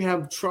who do we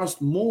have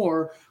trust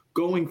more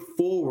going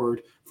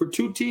forward for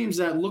 2 teams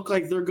that look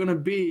like they're going to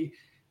be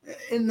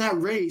in that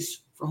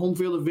race for home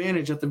field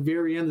advantage at the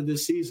very end of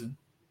this season?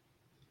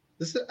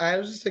 I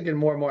was just thinking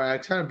more and more. I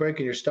was kind of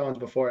breaking your stones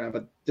beforehand,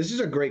 but this is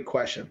a great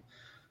question.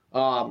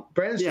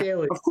 Brandon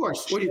Staley. Of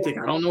course. What do you think?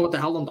 I don't know what the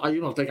hell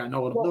you don't think I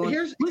know what I'm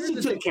doing.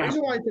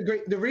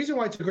 The reason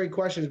why it's a great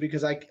question is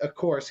because I, of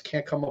course,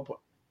 can't come up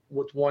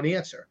with one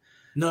answer.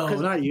 No,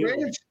 not you.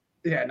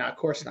 Of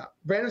course not.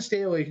 Brandon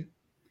Staley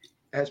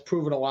has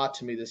proven a lot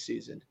to me this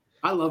season.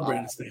 I love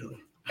Brandon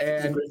Staley.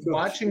 And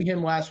watching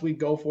him last week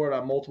go for it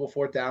on multiple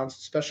 4th downs,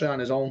 especially on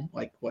his own,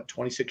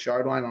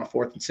 26-yard line on a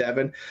 4th and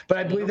 7. But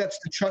I believe that's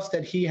the trust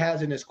that he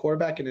has in his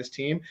quarterback and his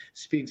team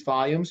speaks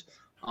volumes.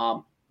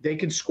 They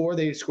can score.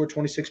 They scored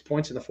 26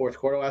 points in the 4th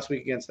quarter last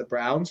week against the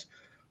Browns.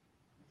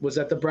 Was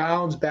that the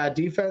Browns' bad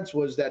defense?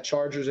 Was that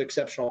Chargers'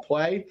 exceptional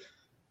play?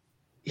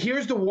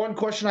 Here's the one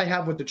question I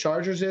have with the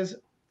Chargers is,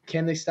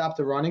 can they stop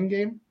the running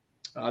game?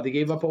 They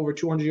gave up over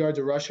 200 yards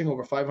of rushing,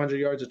 over 500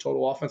 yards of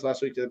total offense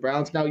last week to the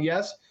Browns. Now,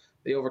 yes,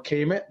 they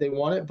overcame it. They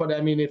won it. But,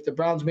 I mean, if the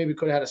Browns maybe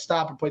could have had a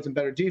stop and played some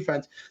better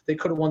defense, they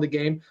could have won the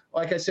game.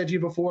 Like I said to you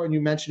before, and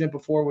you mentioned it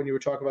before when you were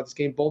talking about this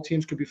game, both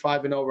teams could be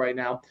 5-0 right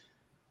now.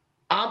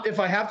 If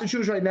I have to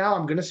choose right now,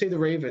 I'm going to say the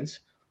Ravens,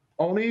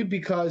 only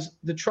because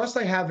the trust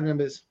I have in them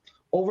is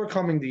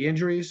overcoming the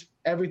injuries,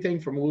 everything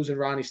from losing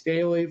Ronnie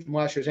Staley from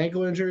last year's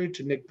ankle injury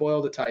to Nick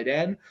Boyle, the tight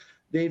end.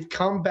 They've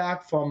come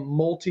back from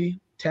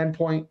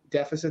 10-point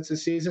deficits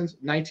this season,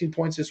 19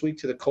 points this week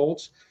to the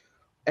Colts,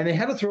 and they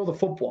had to throw the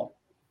football,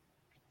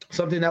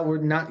 something that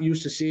we're not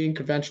used to seeing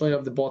conventionally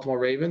of the Baltimore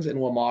Ravens and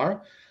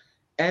Lamar.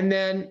 And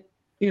then,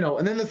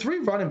 the 3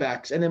 running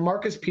backs, and then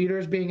Marcus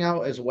Peters being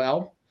out as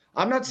well.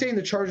 I'm not saying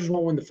the Chargers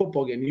won't win the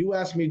football game. You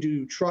asked me, do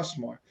you trust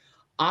more?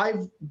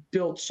 I've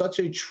built such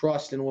a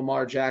trust in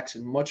Lamar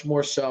Jackson, much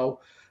more so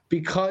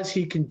because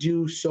he can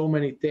do so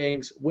many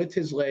things with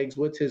his legs,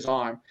 with his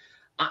arm.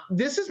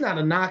 This is not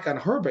a knock on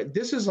Herbert.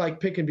 This is like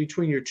picking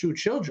between your 2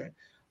 children.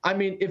 I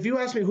mean, if you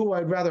ask me who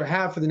I'd rather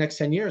have for the next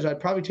 10 years, I'd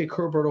probably take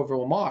Herbert over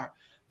Lamar.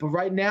 But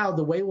right now,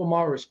 the way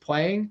Lamar is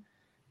playing,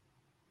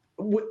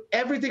 with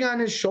everything on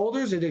his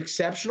shoulders, it's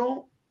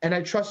exceptional. And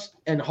I trust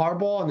in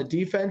Harbaugh on the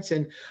defense.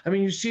 And, I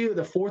mean, you see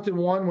the 4th and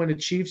 1 when the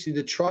Chiefs see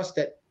the trust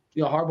that,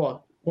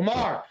 Harbaugh,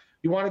 Lamar,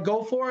 you want to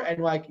go for it?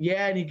 And,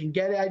 and he can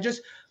get it.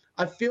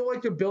 I feel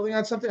like they're building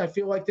on something. I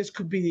feel like this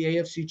could be the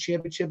AFC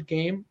Championship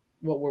game,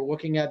 what we're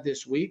looking at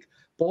this week.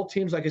 Both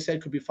teams, like I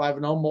said, could be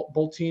 5-0.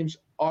 Both teams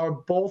are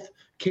both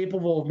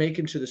capable of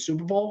making to the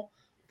Super Bowl.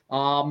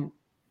 And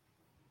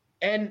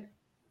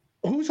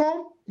who's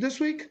home this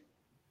week?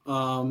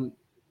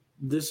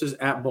 This is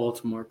at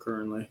Baltimore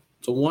currently.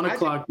 It's a 1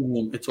 o'clock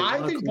game.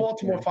 I think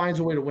Baltimore finds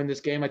a way to win this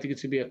game. I think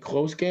it's going to be a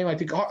close game. I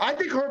think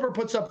Herbert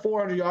puts up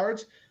 400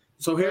 yards.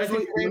 So here's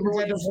what Ravens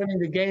end up winning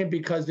the game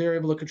because they're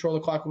able to control the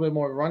clock a little bit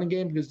more of a running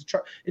game. Because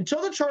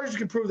until the Chargers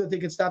can prove that they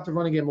can stop the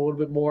running game a little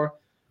bit more,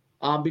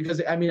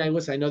 because I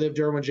know they have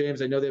Derwin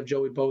James, I know they have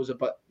Joey Bosa,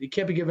 but you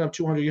can't be giving up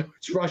 200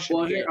 yards rushing.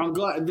 Well, here, I'm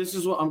glad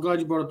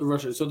you brought up the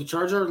rushing. So the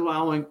Chargers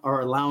are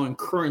allowing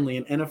currently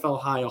an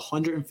NFL high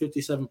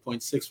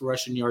 157.6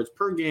 rushing yards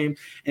per game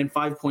and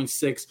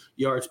 5.6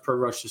 yards per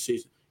rush this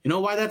season. You know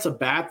why that's a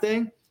bad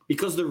thing?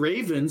 Because the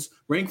Ravens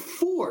rank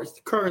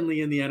 4th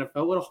currently in the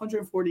NFL with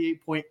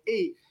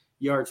 148.8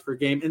 yards per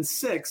game and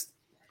 6th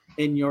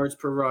in yards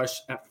per rush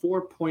at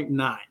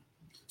 4.9.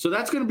 So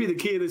that's going to be the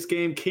key of this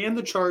game. Can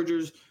the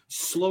Chargers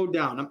slow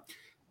down?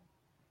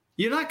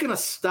 You're not going to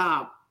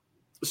stop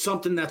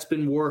something that's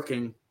been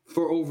working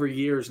for over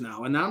years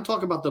now. And now I'm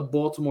talking about the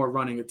Baltimore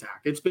running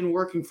attack. It's been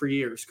working for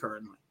years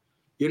currently.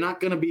 You're not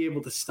going to be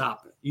able to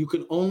stop it. You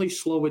can only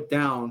slow it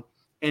down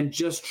and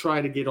just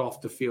try to get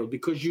off the field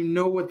because you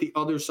know what the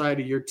other side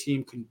of your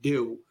team can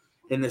do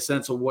in the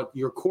sense of what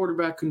your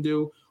quarterback can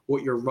do,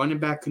 what your running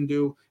back can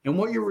do, and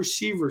what your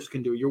receivers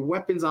can do, your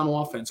weapons on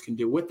offense can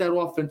do. With that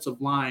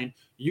offensive line,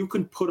 you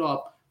can put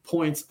up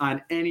points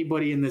on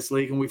anybody in this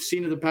league, and we've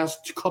seen it the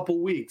past couple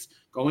weeks,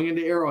 going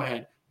into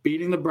Arrowhead,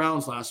 beating the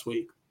Browns last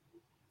week.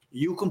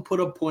 You can put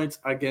up points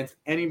against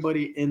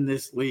anybody in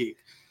this league.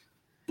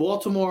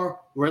 Baltimore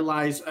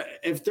relies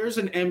 – if there's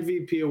an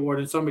MVP award,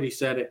 and somebody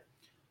said it,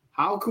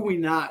 how could we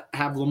not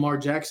have Lamar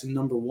Jackson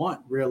number one,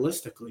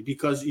 realistically?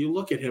 Because you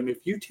look at him,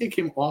 if you take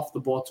him off the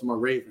Baltimore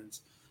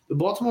Ravens,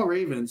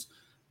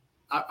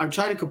 I'm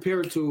trying to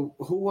compare it to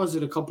who was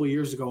it a couple of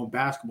years ago in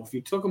basketball. If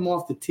you took them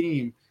off the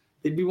team,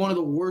 they'd be one of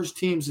the worst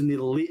teams in the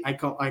league.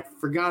 I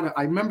forgot it.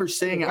 I remember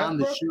saying it on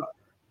the show.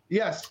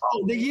 Yes.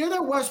 Oh, the year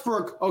that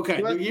Westbrook.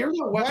 Okay, the year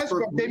that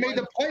Westbrook they made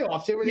the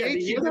playoffs. They were the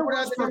 8th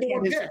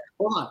seed.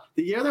 Hold on.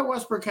 The year that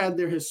Westbrook had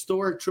their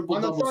historic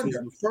triple-double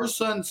season, the first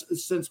since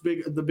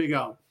the Big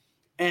O,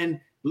 and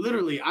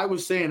literally, I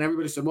was saying,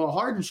 everybody said, "Well,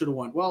 Harden should have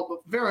won."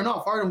 Well, fair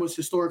enough. Harden was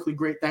historically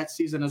great that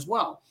season as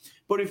well.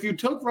 But if you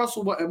took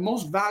Russell,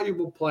 most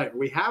valuable player,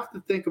 we have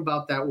to think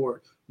about that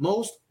word: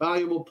 most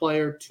valuable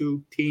player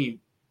to team.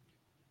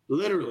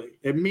 Literally,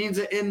 it means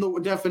it in the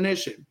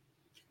definition.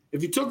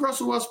 If you took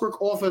Russell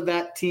Westbrook off of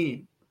that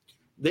team,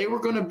 they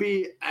were going to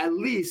be at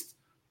least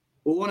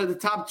one of the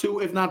top two,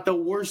 if not the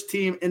worst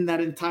team in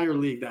that entire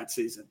league that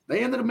season.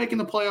 They ended up making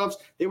the playoffs.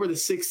 They were the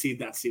 6th seed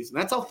that season.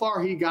 That's how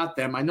far he got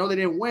them. I know they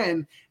didn't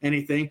win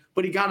anything,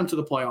 but he got them to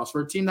the playoffs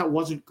for a team that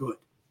wasn't good.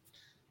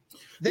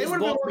 They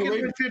would have been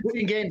working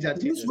 15 games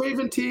that season. This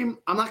Raven team,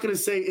 I'm not going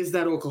to say is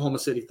that Oklahoma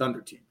City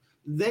Thunder team.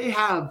 They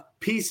have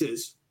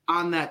pieces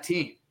on that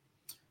team.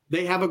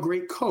 They have a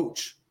great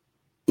coach.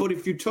 But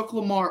if you took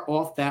Lamar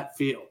off that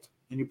field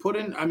and you put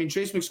in,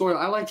 Trace McSorley,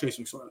 I like Trace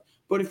McSorley.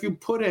 But if you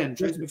put in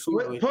Trace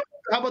McSorley.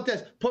 How about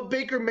this? Put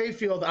Baker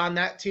Mayfield on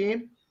that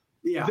team.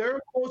 Yeah. They're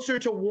closer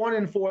to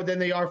 1-4 than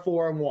they are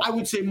 4-1. I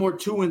would say more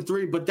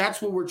 2-3, but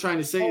that's what we're trying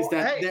to say is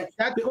that.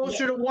 That's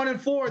closer to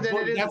 1-4 than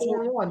it is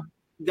 4-1.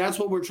 That's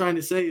what we're trying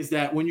to say is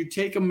that when you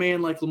take a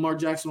man like Lamar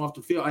Jackson off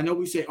the field, I know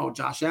we say,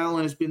 Josh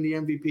Allen has been the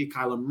MVP,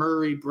 Kyler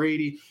Murray,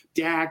 Brady,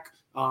 Dak,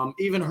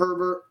 even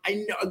Herbert.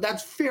 I know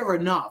that's fair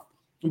enough.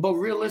 But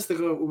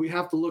realistically, we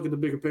have to look at the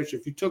bigger picture.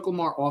 If you took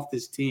Lamar off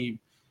this team,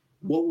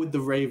 what would the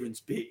Ravens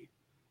be?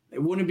 They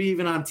wouldn't be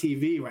even on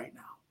TV right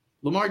now.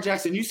 Lamar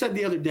Jackson, you said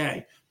the other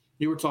day,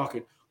 you were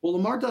talking, well,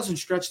 Lamar doesn't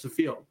stretch the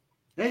field.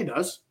 Yeah, he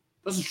does.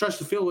 Doesn't stretch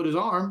the field with his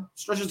arm,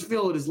 stretches the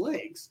field with his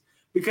legs.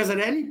 Because at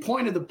any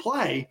point of the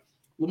play,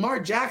 Lamar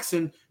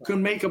Jackson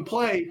can make a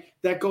play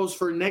that goes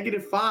for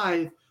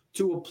 -5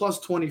 to a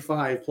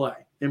 +25 play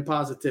in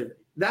positivity.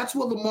 That's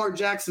what Lamar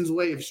Jackson's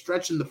way of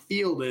stretching the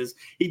field is.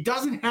 He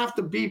doesn't have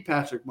to be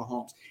Patrick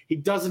Mahomes. He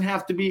doesn't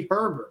have to be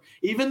Herbert.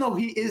 Even though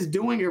he is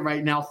doing it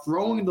right now,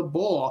 throwing the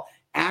ball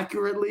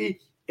accurately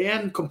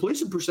and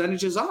completion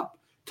percentage is up.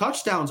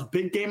 Touchdowns, a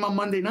big game on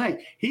Monday night.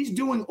 He's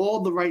doing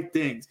all the right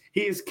things.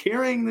 He is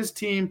carrying this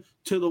team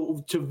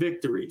to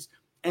victories.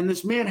 And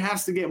this man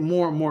has to get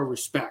more and more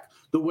respect.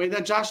 The way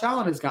that Josh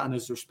Allen has gotten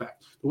his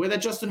respect. The way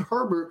that Justin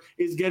Herbert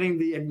is getting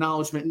the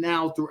acknowledgement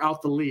now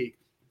throughout the league.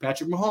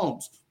 Patrick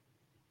Mahomes.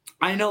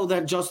 I know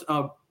that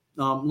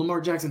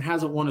Lamar Jackson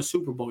hasn't won a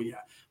Super Bowl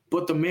yet,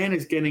 but the man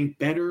is getting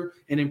better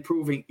and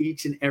improving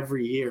each and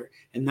every year.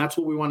 And that's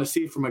what we want to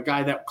see from a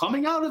guy that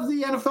coming out of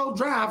the NFL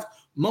draft,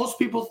 most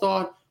people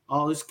thought,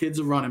 this kid's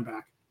a running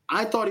back.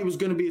 I thought he was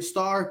going to be a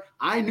star.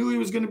 I knew he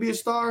was going to be a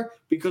star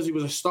because he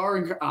was a star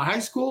in high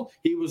school.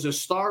 He was a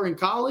star in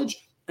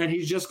college, and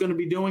he's just going to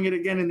be doing it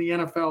again in the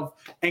NFL.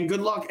 And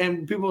good luck.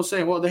 And people are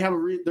saying, well, they're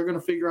going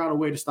to figure out a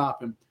way to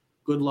stop him.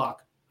 Good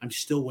luck. I'm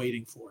still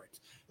waiting for it.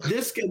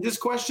 This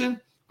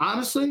question,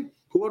 honestly,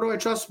 who do I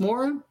trust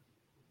more in?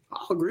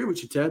 I'll agree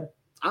with you, Ted.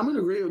 I'm going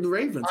to agree with the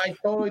Ravens. I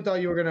totally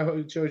thought you were going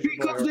to choose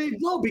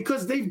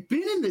because they've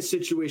been in this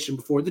situation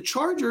before. The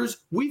Chargers,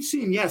 we've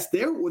seen, yes, they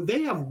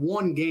have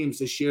won games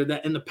this year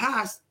that in the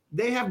past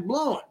they have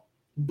blown.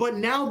 But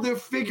now they're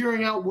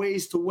figuring out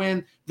ways to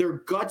win. They're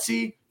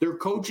gutsy. Their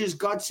coach is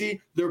gutsy.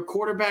 Their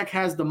quarterback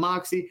has the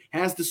moxie,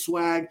 has the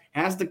swag,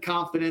 has the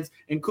confidence,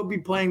 and could be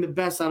playing the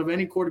best out of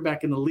any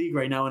quarterback in the league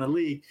right now, in a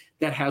league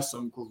that has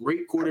some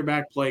great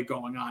quarterback play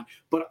going on.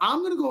 But I'm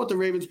going to go with the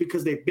Ravens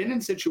because they've been in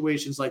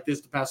situations like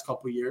this the past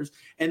couple of years,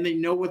 and they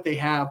know what they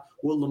have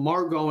with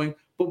Lamar going,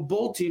 but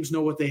both teams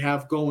know what they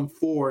have going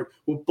forward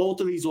with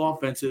both of these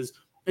offenses.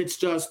 It's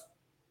just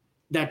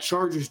that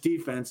Chargers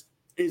defense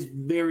is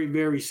very,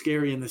 very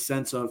scary in the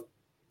sense of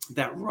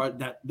that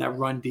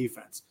run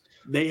defense.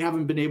 They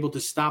haven't been able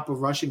to stop a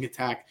rushing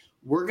attack.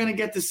 We're going to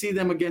get to see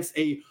them against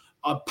a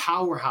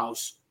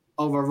powerhouse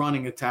of a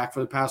running attack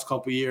for the past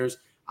couple of years.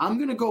 I'm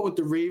going to go with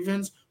the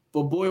Ravens,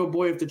 but boy, oh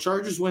boy, if the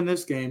Chargers win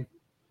this game,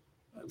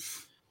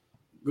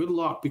 good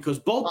luck, because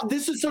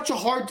this is such a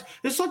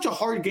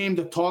hard game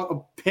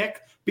to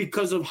pick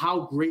because of how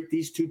great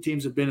these two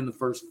teams have been in the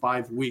first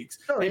 5 weeks.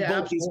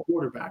 Both these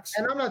quarterbacks.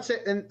 And I'm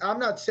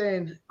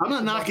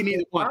not knocking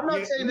either one. I'm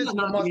not saying this is a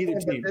must win,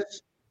 but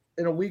this,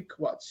 in a week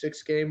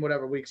 6 game,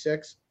 whatever, week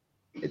 6,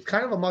 it's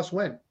kind of a must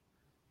win.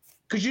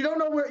 Because you don't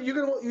know where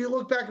you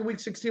look back at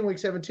week 16, week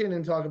 17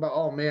 and talk about,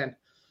 oh man.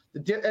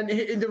 And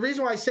the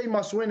reason why I say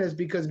must win is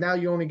because now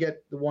you only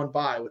get the one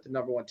bye with the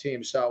number one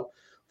team. So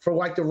for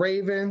like the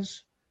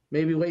Ravens,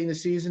 maybe late in the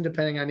season,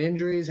 depending on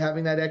injuries,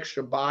 having that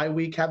extra bye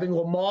week, having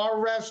Lamar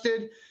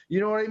rested,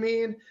 you know what I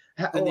mean?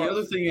 And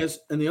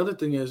the other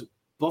thing is,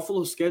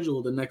 Buffalo's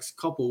schedule the next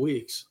couple of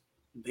weeks.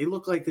 They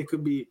look like they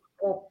could be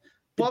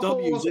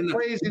W's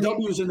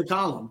in the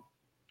column.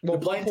 Well, they're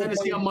playing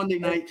Tennessee on Monday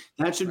night.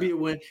 That should be a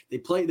win.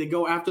 They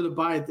go after the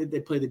bye. They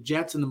play the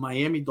Jets and the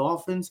Miami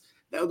Dolphins.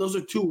 Those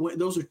are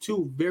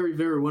two very,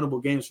 very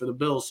winnable games for the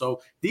Bills.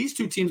 So these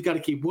two teams got to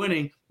keep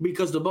winning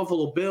because the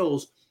Buffalo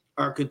Bills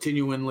are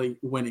continually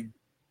winning.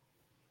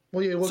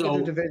 Well, yeah, look at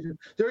their division.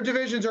 Their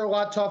divisions are a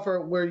lot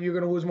tougher where you're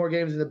going to lose more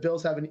games, and the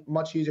Bills have it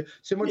much easier.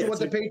 Similar to what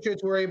the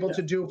Patriots were able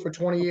to do for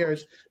 20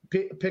 years,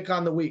 pick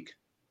on the week.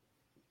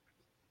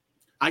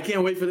 I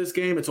can't wait for this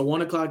game. It's a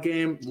 1:00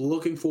 game.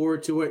 Looking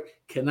forward to it.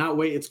 Cannot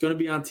wait. It's going to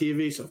be on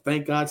TV, so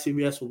thank God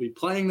CBS will be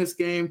playing this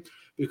game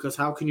because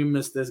how can you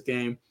miss this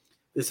game?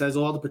 This has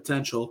all the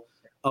potential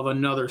of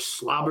another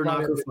slobber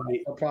knocker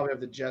fight. I'll probably have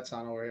the Jets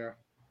on over here.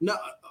 No,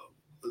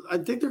 I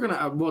think they're going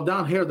to – well,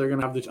 down here they're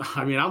going to have the –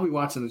 I mean, I'll be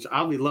watching this.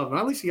 I'll be loving it.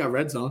 At least you got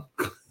Red Zone.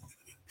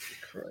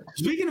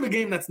 Speaking of a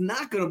game that's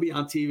not going to be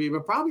on TV,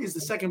 but probably is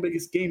the second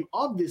biggest game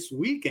of this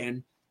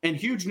weekend, and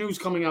huge news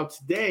coming out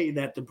today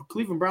that the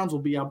Cleveland Browns will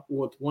be out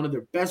with one of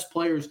their best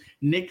players,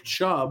 Nick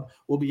Chubb,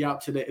 will be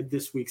out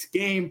this week's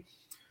game.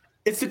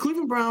 It's the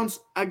Cleveland Browns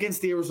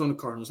against the Arizona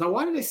Cardinals. Now,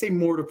 why did I say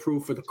more to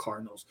prove for the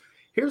Cardinals?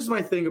 Here's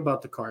my thing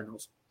about the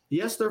Cardinals.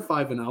 Yes, they're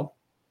 5-0.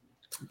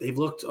 They've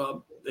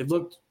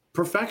looked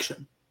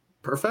perfection.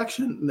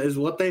 Perfection is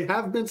what they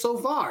have been so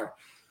far.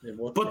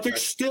 But there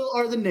still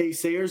are the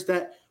naysayers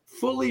that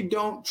fully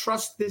don't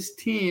trust this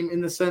team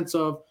in the sense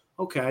of,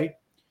 okay,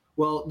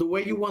 well, the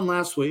way you won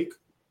last week,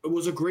 it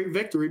was a great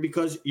victory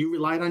because you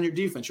relied on your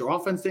defense. Your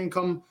offense didn't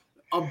come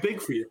up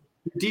big for you.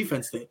 Your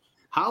defense did.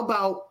 How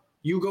about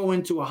you go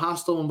into a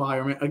hostile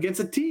environment against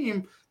a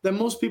team that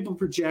most people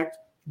project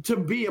to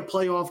be a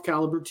playoff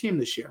caliber team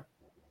this year?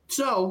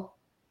 So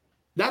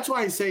that's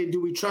why I say,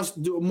 do we trust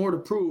more to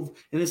prove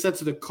in the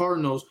sense of the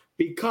Cardinals?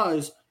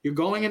 Because you're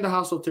going into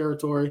hostile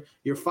territory.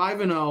 You're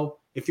 5-0.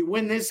 If you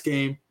win this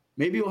game,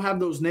 maybe you'll have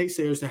those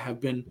naysayers that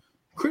have been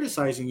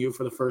criticizing you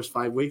for the first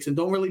 5 weeks and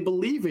don't really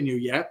believe in you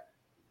yet.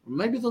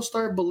 Maybe they'll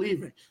start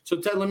believing. So,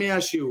 Ted, let me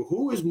ask you,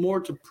 who is more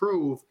to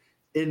prove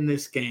in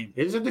this game?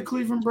 Is it the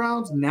Cleveland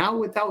Browns now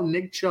without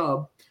Nick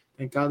Chubb?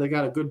 Thank God they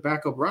got a good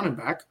backup running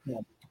back.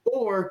 Yeah.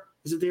 Or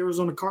is it the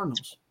Arizona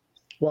Cardinals?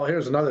 Well,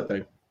 here's another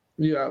thing.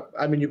 Yeah,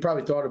 I mean, you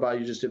probably thought about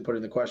it. You just didn't put it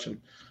in the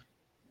question.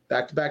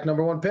 Back-to-back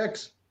number one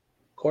picks.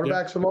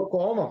 Quarterbacks from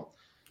Oklahoma.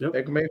 Yep.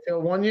 Baker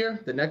Mayfield 1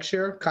 year. The next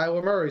year,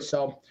 Kyler Murray.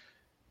 So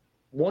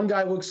one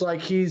guy looks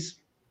like he's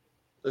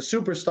a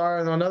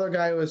superstar, and another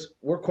guy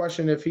we're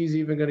questioning if he's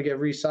even going to get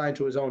re-signed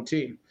to his own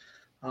team.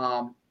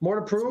 More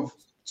to prove,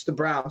 it's the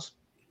Browns.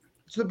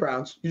 It's the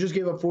Browns. You just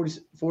gave up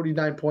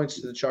 49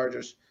 points to the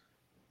Chargers.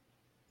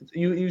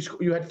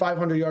 You had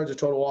 500 yards of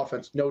total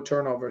offense, no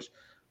turnovers.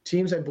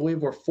 Teams, I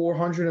believe, were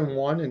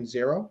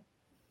 401-0.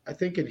 I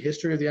think in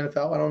history of the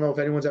NFL. I don't know if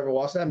anyone's ever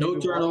lost that. No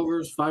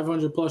turnovers,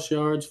 500-plus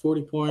yards,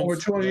 40 points. Over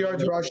 200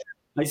 yards rushing.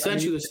 I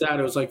sent you the stat.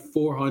 It was like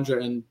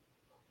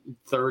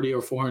 430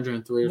 or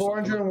 403 or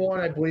 401,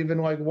 I believe, in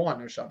like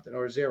 1 or something,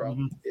 or 0.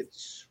 Mm-hmm.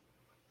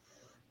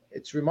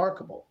 It's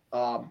remarkable.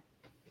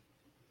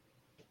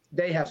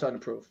 They have something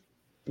to prove.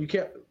 You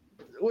can't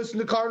 – listen,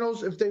 the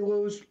Cardinals, if they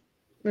lose,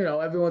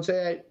 everyone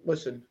say, hey,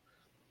 listen,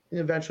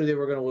 eventually they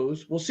were going to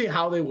lose. We'll see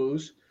how they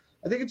lose.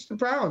 I think it's the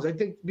Browns. I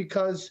think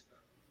because –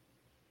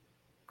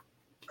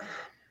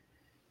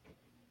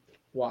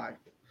 why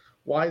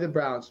the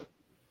Browns?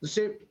 The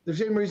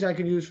same reason I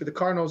can use for the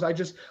Cardinals. I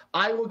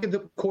look at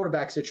the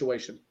quarterback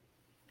situation.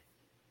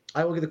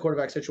 I look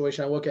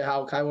at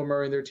how Kyler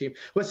Murray and their team.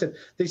 Listen,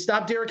 they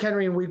stopped Derrick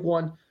Henry in week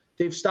 1.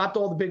 They've stopped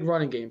all the big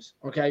running games.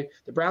 Okay,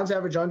 the Browns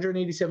average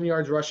 187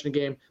 yards rushing a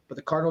game, but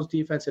the Cardinals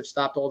defense have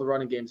stopped all the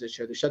running games this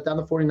year. They shut down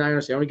the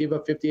 49ers. They only gave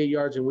up 58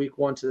 yards in week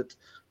 1 to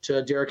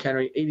Derrick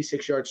Henry,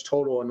 86 yards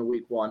total in the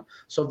week 1.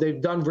 So they've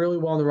done really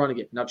well in the running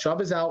game. Now Chubb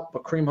is out,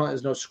 but Kareem Hunt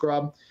is no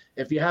scrub.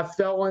 If you have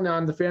Felton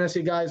on the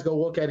fantasy guys, go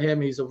look at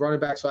him. He's a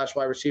running back /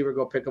 wide receiver.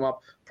 Go pick him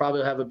up.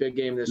 Probably have a big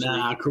game this week.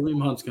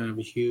 Kareem Hunt's going to have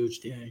a huge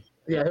day.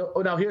 Yeah.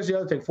 Now here's the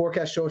other thing.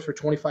 Forecast shows for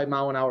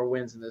 25-mile-an-hour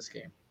winds in this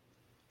game.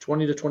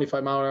 20 to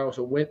 25 mile an hour,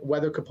 so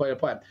weather could play a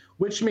plan,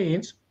 which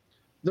means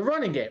the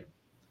running game,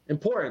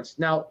 importance.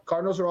 Now,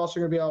 Cardinals are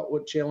also going to be out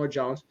with Chandler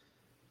Jones.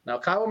 Now,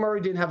 Kyler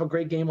Murray didn't have a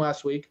great game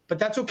last week, but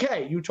that's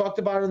okay. You talked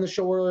about it in the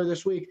show earlier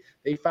this week.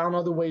 They found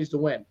other ways to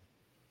win.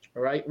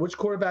 All right? Which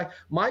quarterback?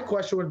 My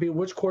question would be,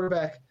 which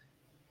quarterback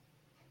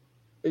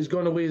is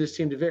going to lead this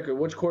team to victory?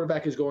 Which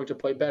quarterback is going to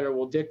play better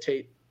will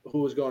dictate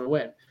who is going to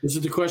win. This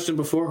is the question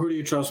before. Who do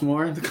you trust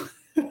more?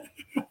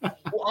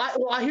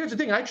 Well, here's the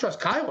thing. I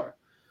trust Kyler.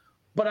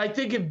 But I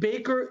think if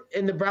Baker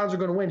and the Browns are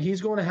going to win,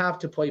 he's going to have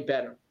to play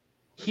better.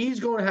 He's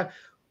going to have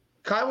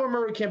 – Kyler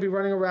Murray can't be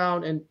running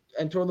around and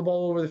throwing the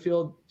ball over the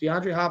field.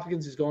 DeAndre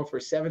Hopkins is going for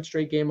a 7th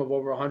straight game of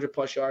over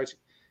 100-plus yards.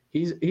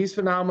 He's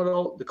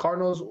phenomenal. The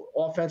Cardinals'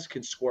 offense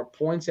can score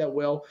points at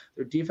will.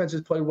 Their defense has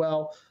played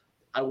well.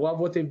 I love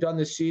what they've done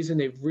this season.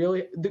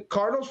 The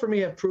Cardinals, for me,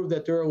 have proved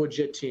that they're a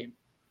legit team.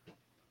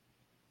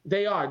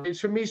 They are. It's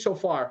for me so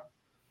far.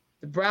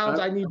 The Browns,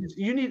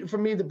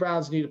 the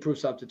Browns need to prove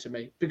something to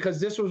me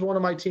because this was one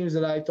of my teams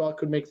that I thought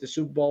could make the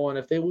Super Bowl. And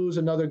if they lose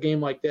another game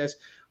like this,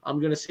 I'm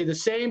going to say the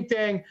same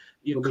thing.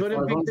 You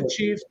couldn't beat the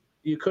Chiefs.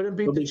 You couldn't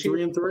beat the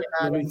Chiefs.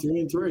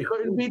 3-3. You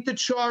couldn't beat the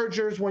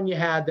Chargers when you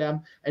had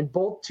them. And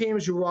both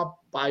teams were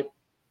up by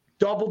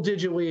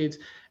double-digit leads.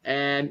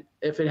 And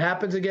if it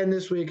happens again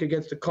this week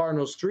against the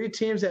Cardinals, 3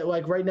 teams that,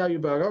 like, right now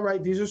you're like, all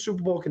right, these are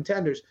Super Bowl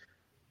contenders.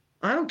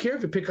 I don't care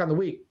if you pick on the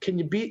week. Can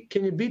you beat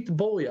the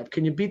bully up?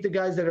 Can you beat the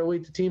guys that are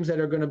elite, the teams that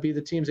are going to be the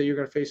teams that you're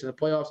going to face in the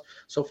playoffs?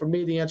 So for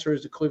me, the answer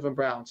is the Cleveland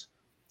Browns.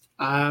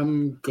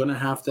 I'm going to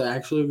have to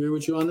actually agree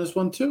with you on this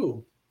one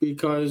too,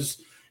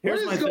 because what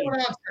is going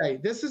on today?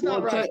 This is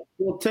not right.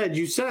 Ted,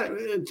 you said,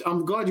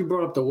 I'm glad you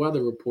brought up the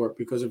weather report,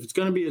 because if it's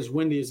going to be as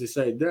windy as they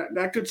say,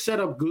 that could set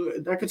up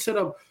good. That could set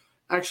up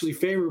actually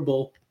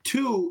favorable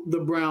to the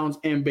Browns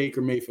and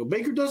Baker Mayfield.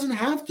 Baker doesn't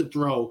have to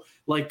throw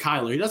like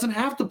Kyler. He doesn't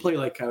have to play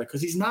like Kyler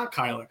because he's not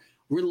Kyler.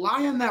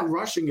 Rely on that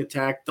rushing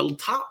attack, the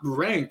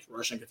top-ranked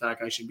rushing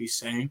attack, I should be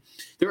saying.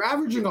 They're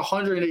averaging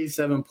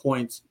 187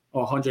 points,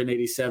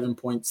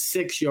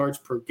 187.6 yards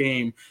per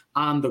game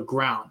on the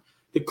ground.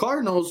 The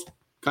Cardinals,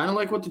 kind of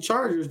like with the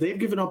Chargers, they've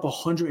given up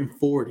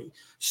 140.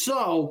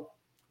 So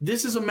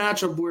this is a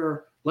matchup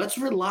where let's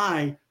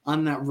rely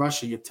on that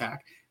rushing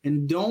attack.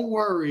 And don't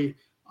worry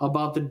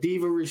about the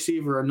diva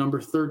receiver at number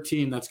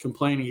 13 that's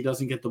complaining he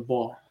doesn't get the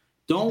ball.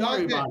 Don't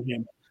worry about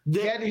him.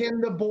 Get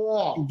him the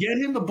ball. Get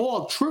him the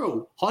ball,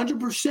 true,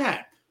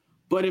 100%.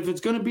 But if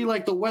it's going to be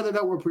like the weather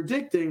that we're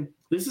predicting,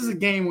 this is a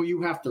game where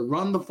you have to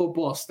run the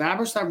football,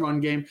 establish that run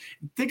game.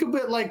 Think of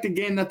it like the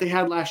game that they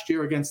had last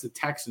year against the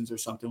Texans or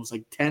something. It was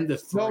like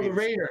 10-3. No, the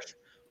Raiders.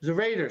 The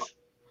Raiders.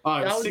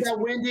 That was that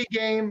windy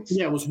game.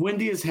 Yeah, it was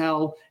windy as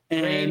hell,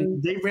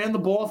 and they ran the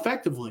ball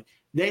effectively.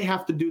 They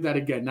have to do that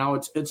again. Now,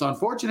 it's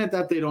unfortunate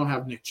that they don't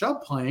have Nick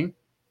Chubb playing,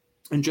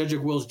 and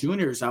Jedrick Wills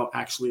Jr. is out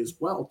actually as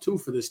well, too,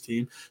 for this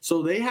team.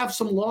 So they have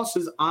some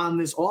losses on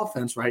this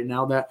offense right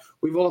now that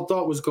we've all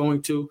thought was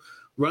going to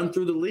run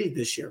through the league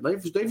this year.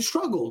 They've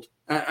struggled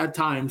at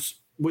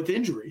times with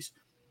injuries.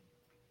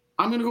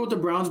 I'm going to go with the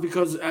Browns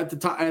because at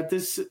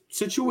this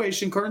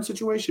situation, current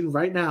situation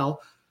right now,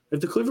 if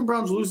the Cleveland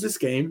Browns lose this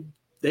game,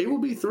 they will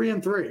be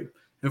 3-3.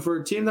 And for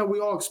a team that we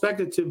all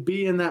expected to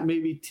be in that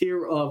maybe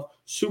tier of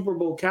Super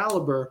Bowl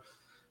caliber,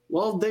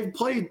 well, they've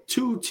played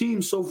 2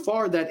 teams so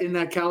far that in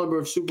that caliber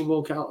of Super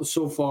Bowl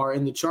so far,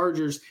 in the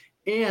Chargers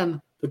and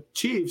the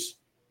Chiefs,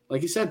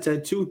 like you said,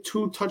 Ted, two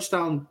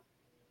touchdown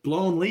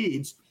blown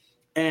leads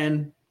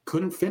and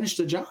couldn't finish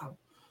the job.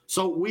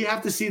 So we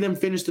have to see them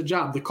finish the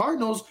job. The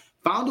Cardinals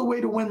found a way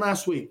to win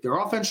last week. Their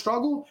offense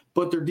struggled,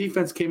 but their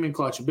defense came in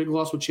clutch. A big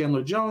loss with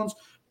Chandler Jones,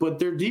 but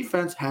their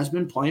defense has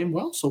been playing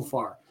well so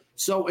far.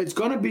 So it's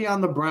going to be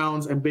on the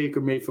Browns and Baker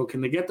Mayfield. Can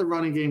they get the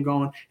running game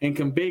going? And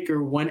can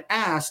Baker, when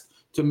asked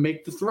to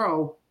make the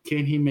throw,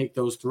 can he make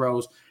those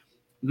throws?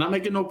 I'm not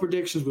making no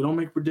predictions. We don't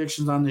make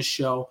predictions on this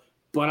show.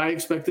 But I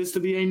expect this to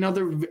be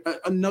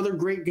another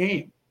great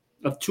game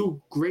of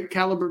 2 great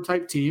caliber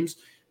type teams.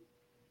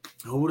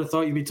 Who would have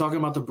thought you'd be talking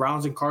about the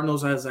Browns and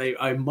Cardinals as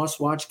a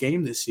must-watch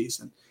game this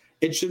season?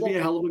 It should be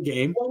a hell of a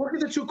game. Well, look at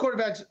the 2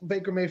 quarterbacks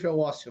Baker Mayfield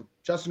lost to,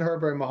 Justin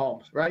Herbert and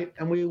Mahomes, right?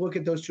 And we look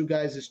at those 2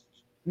 guys as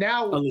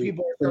now elite.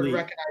 People are starting to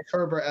recognize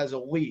Herbert as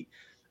elite,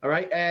 all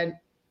right? And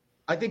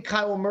I think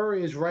Kyler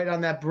Murray is right on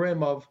that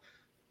brim of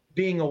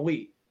being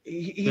elite.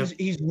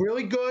 He's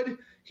really good.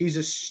 He's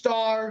a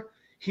star.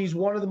 He's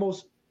one of the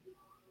most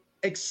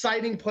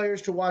exciting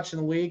players to watch in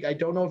the league. I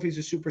don't know if he's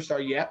a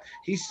superstar yet.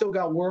 He's still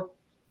got work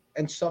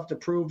and stuff to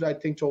prove, I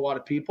think, to a lot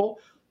of people.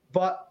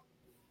 But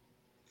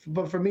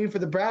for me, for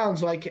the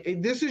Browns, like we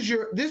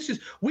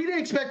didn't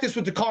expect this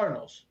with the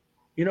Cardinals.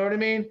 You know what I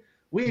mean?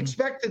 We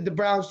expected the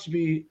Browns to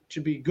be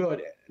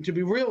good, to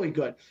be really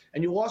good.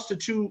 And you lost to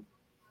 2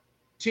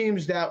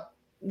 teams that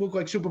look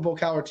like Super Bowl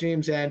caliber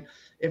teams. And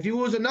if you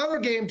lose another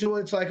game to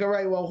it, it's like, all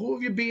right, well, who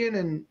have you beaten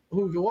and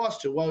who have you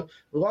lost to? Well,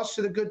 we lost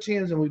to the good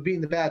teams and we've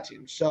beaten the bad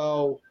teams.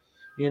 So,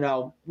 you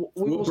know,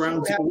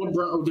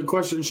 the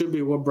question should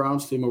be, what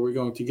Browns team are we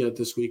going to get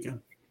this weekend?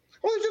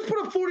 Well, they just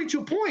put up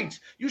 42 points.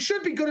 You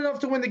should be good enough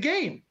to win the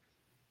game.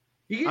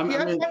 You had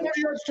 500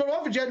 yards total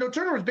offense. You had no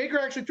turnovers. Baker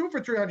actually threw for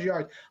 300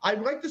 yards.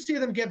 I'd like to see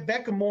them get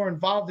Beckham more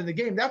involved in the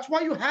game. That's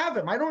why you have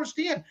him. I don't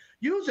understand.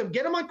 Use him.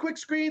 Get him on quick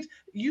screens.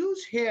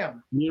 Use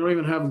him. You don't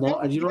even have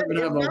Jarvis. You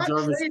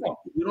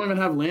don't even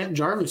have Lance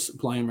Jarvis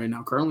playing right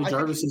now. Currently,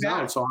 Jarvis is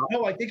out. So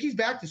no, I think he's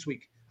back this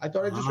week. I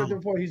thought I just read the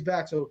report. He's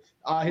back. So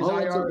his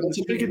IR. That's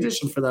a big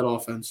addition for that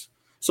offense.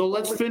 So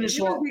let's finish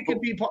off.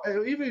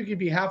 Even if he could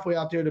be halfway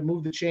out there to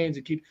move the chains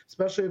and keep,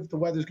 especially if the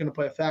weather's going to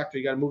play a factor,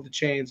 you got to move the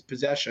chains,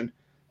 possession.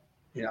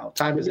 You know,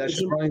 time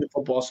possession, running the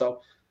football.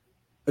 So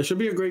it should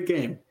be a great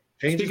game.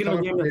 Speaking of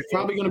a game that's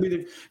probably going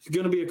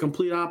to be a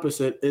complete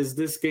opposite is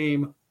this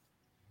game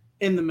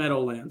in the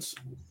Meadowlands,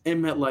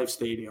 in MetLife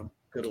Stadium.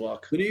 Good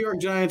luck. The New York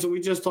Giants. We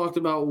just talked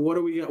about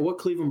what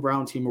Cleveland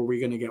Brown team are we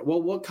going to get?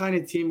 Well, what kind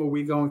of team are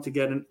we going to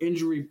get? An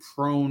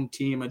injury-prone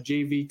team, a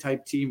JV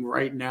type team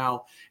right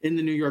now in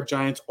the New York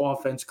Giants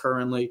offense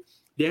currently.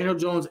 Daniel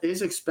Jones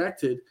is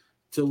expected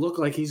to look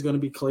like he's going to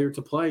be cleared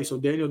to play. So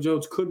Daniel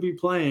Jones could be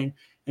playing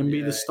and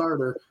be the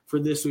starter for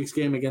this week's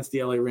game against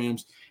the LA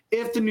Rams.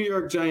 If the New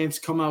York Giants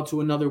come out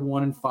to another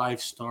 1-5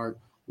 start,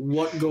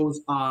 what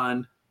goes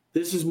on?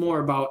 This is more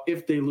about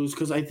if they lose,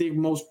 because I think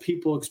most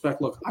people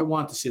expect, look, I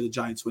want to see the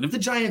Giants win. If the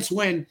Giants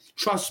win,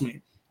 trust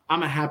me,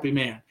 I'm a happy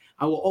man.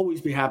 I will always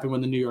be happy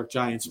when the New York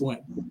Giants win.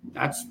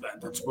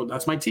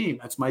 That's my team.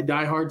 That's my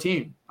diehard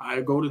team.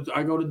 I go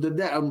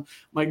to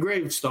my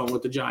gravestone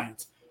with the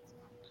Giants.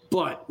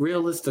 But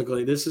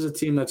realistically, this is a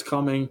team that's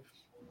coming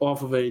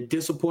off of a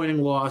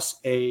disappointing loss,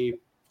 a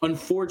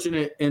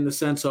unfortunate in the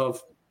sense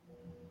of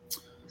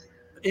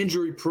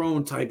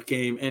injury-prone type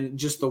game, and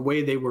just the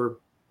way they were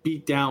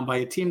beat down by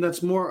a team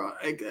that's more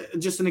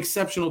just an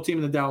exceptional team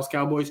in the Dallas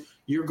Cowboys.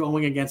 You're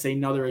going against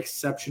another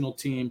exceptional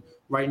team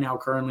right now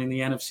currently in the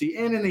NFC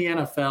and in the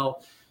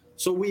NFL.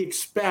 So we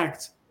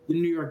expect the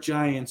New York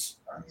Giants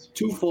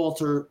to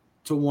falter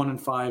to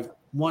 1-5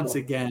 once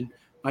again.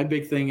 My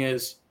big thing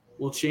is,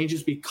 will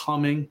changes be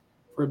coming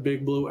for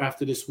Big Blue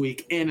after this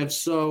week? And if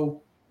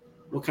so,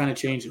 what kind of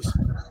changes?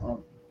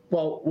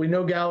 Well, we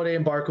know Galladay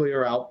and Barkley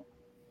are out.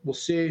 We'll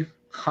see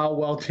how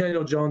well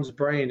Daniel Jones'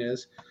 brain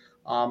is.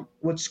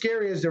 What's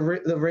scary is the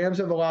Rams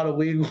have allowed a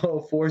league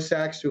low 4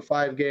 sacks through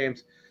 5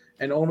 games,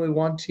 and only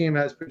one team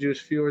has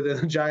produced fewer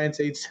than the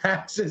Giants' 8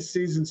 sacks this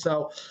season.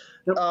 So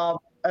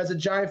as a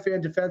Giant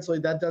fan defensively,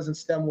 that doesn't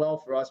stem well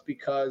for us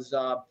because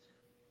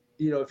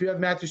if you have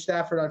Matthew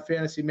Stafford on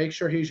fantasy, make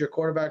sure he's your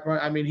quarterback.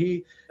 I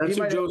mean,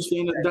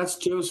 that's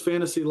Joe's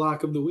fantasy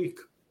lock of the week.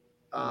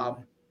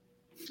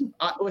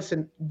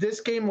 Listen,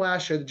 this game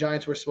last year, the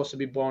Giants were supposed to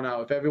be blown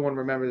out. If everyone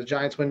remembers, the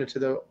Giants went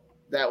into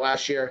that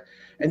last year,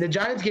 and the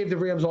Giants gave the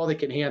Rams all they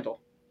can handle.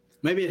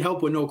 Maybe it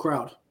helped with no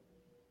crowd.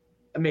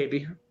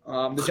 Maybe.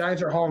 The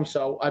Giants are home,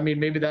 so I mean,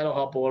 maybe that'll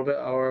help a little bit.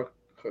 Or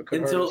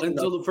until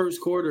the first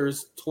quarter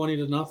is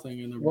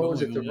 20-0, and what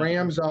was it? The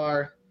Rams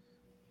are.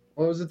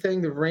 What was the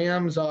thing? The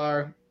Rams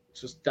are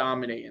just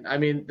dominating. I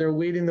mean, they're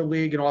leading the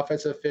league in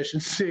offensive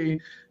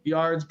efficiency,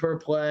 yards per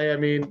play. I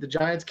mean, the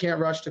Giants can't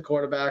rush the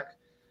quarterback.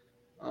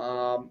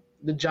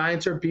 The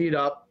Giants are beat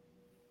up.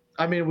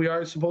 I mean, we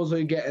are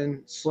supposedly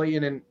getting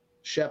Slayton and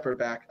Shepard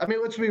back. I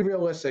mean, let's be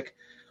realistic.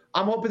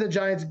 I'm hoping the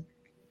Giants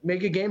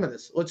make a game of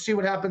this. Let's see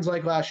what happens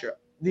like last year.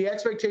 The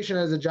expectation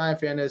as a Giant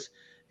fan is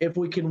if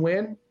we can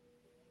win,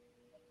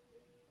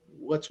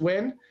 let's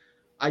win.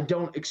 I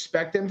don't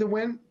expect them to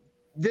win.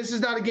 This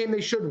is not a game they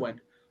should win.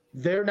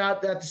 They're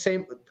not at the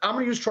same – I'm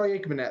going to use Troy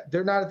Aikman.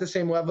 They're not at the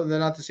same level. They're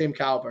not the same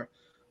caliber.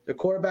 The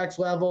quarterback's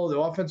level, the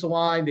offensive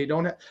line, they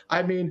don't have –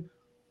 I mean,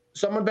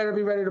 someone better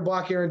be ready to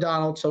block Aaron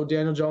Donald so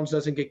Daniel Jones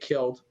doesn't get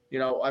killed.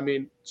 I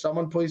mean,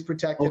 someone please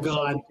protect him. Oh,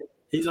 God.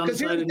 He's on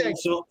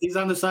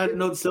the side of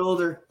no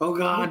cylinder. Oh,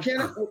 God.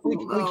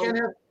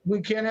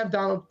 We can't have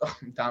Donald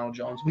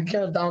Jones. We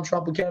can't have Donald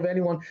Trump. We can't have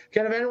anyone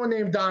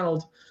named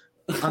Donald.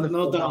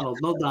 No Donald.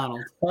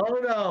 Oh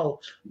no.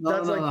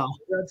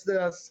 That's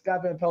the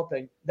Scott Van Pelt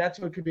thing. That's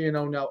what could be a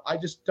no. I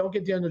just don't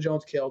get Daniel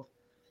Jones killed.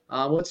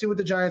 Let's see what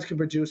the Giants can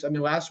produce. I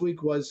mean, last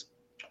week was,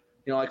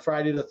 like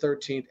Friday the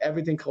 13th.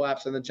 Everything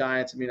collapsed on the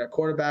Giants. I mean, our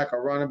quarterback,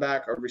 our running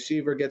back, our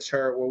receiver gets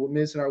hurt. We're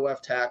missing our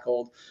left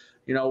tackle.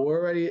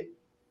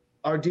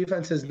 Our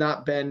defense has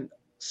not been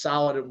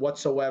solid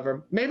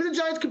whatsoever. Maybe the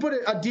Giants could put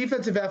a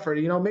defensive effort.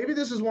 Maybe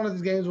this is one of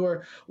those games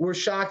where we're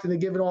shocked and they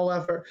give it all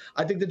effort.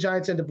 I think the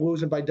Giants end up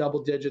losing by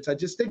double digits. I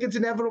just think it's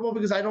inevitable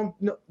because I don't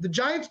know. The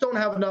Giants don't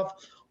have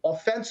enough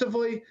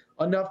offensively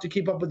enough to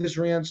keep up with this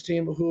Rams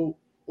team who,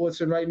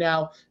 listen, right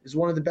now is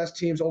one of the best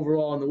teams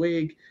overall in the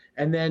league.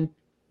 And then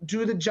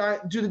can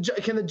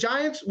the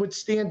Giants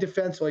withstand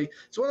defensively?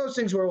 It's one of those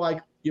things where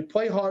like you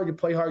play hard,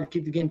 you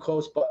keep the game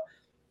close, but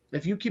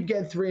if you keep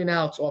getting 3 and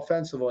outs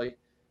offensively,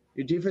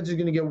 your defense is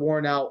going to get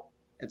worn out.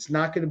 It's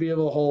not going to be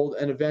able to hold,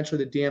 and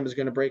eventually the dam is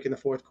going to break in the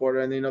fourth quarter,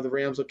 and the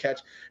Rams will catch.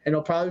 And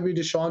it'll probably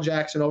be Deshaun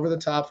Jackson over the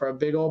top for a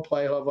big old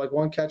play. He'll have like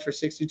 1 catch for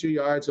 62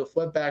 yards. He'll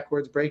flip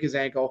backwards, break his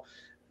ankle,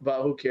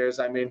 but who cares?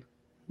 I mean,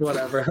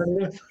 whatever.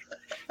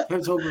 I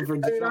was hoping for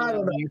Deshaun. I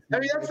don't know. I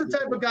mean, that's the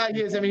type of guy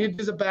he is. I mean, he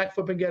does a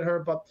backflip and get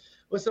hurt, but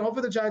listen,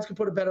 hopefully the Giants can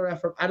put a better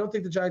effort. I don't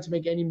think the Giants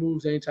make any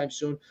moves anytime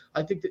soon.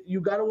 I think that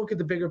you got to look at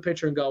the bigger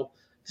picture and go,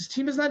 this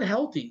team is not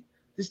healthy.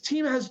 This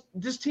team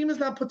is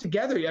not put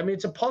together. I mean,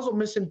 it's a puzzle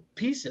missing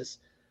pieces.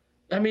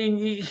 I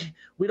mean,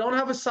 we don't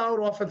have a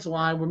solid offensive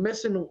line. We're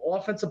missing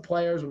offensive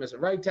players. We're missing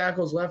right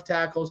tackles, left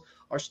tackles.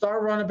 Our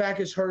star running back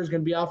is hurt. He's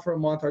going to be out for a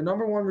month. Our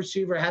number 1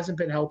 receiver hasn't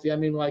been healthy. I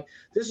mean, like,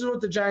 this is what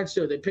the Giants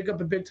do. They pick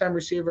up a big-time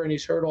receiver, and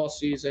he's hurt all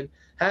season.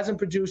 Hasn't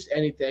produced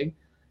anything.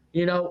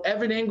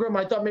 Evan Ingram,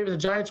 I thought maybe the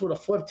Giants would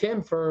have flipped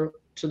him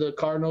to the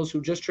Cardinals,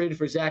 who just traded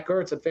for Zach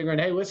Ertz, and figuring,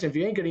 hey, listen, if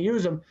you ain't going to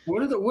use him. What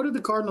did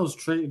the Cardinals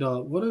trade?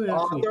 What are they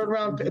actually?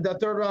 That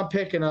third round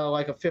pick and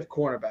like a 5th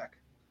cornerback.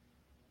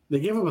 They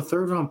gave up a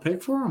 3rd round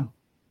pick for him.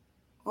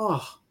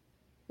 Oh,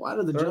 why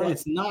did the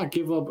Giants not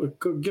give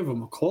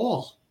him a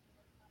call?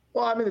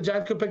 Well, I mean, the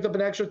Giants could have picked up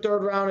an extra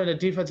 3rd round and a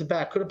defensive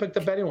back. Could have picked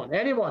up anyone.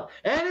 What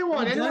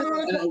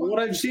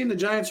I've seen, the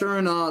Giants are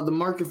in the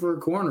market for a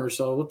corner.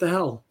 So what the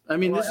hell? I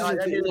mean,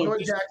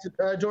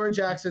 Jordan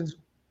Jackson's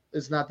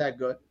is not that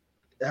good.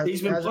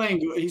 He's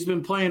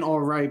been playing all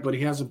right, but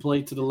he hasn't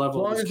played to the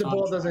level. As long as the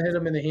ball doesn't hit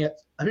him in the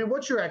hands. I mean,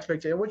 what's your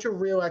expectation? What's your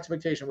real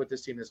expectation with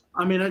this team this week?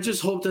 I mean, I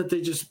just hope that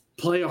they just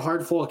play a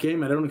hard-fought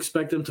game. I don't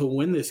expect them to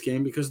win this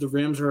game because the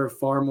Rams are a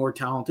far more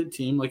talented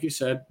team. Like you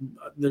said,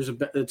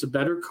 it's a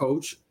better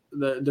coach.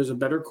 There's a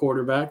better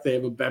quarterback. They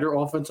have a better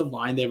offensive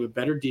line. They have a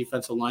better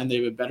defensive line. They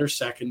have a better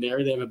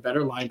secondary. They have a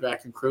better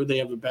linebacking crew.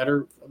 They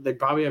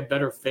probably have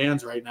better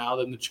fans right now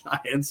than the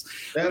Giants.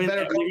 They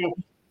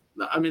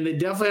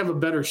definitely have a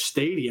better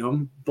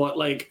stadium, but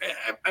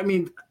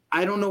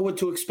I don't know what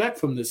to expect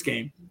from this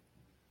game.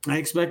 I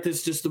expect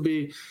this just to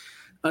be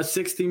a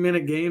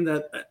 60-minute game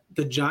that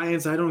the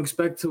Giants, I don't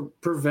expect to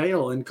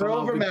prevail and come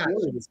out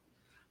victorious.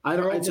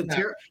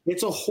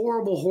 It's a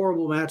horrible,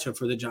 horrible matchup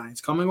for the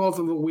Giants. Coming off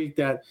of a week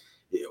that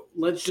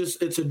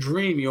it's a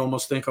dream you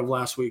almost think of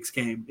last week's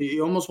game.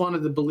 You almost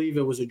wanted to believe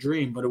it was a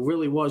dream, but it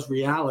really was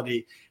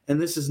reality.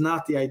 And this is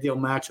not the ideal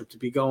matchup to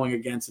be going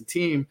against a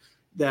team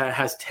that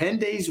has 10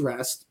 days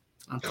rest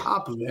on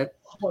top of it.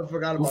 Oh, I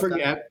forgot about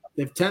that.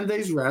 They have 10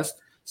 days rest.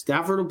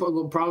 Stafford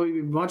will probably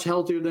be much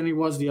healthier than he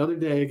was the other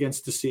day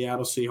against the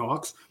Seattle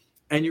Seahawks.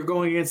 And you're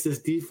going against this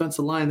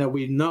defensive line that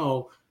we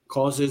know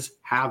causes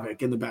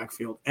havoc in the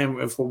backfield.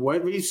 And for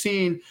what we've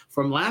seen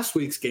from last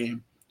week's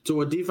game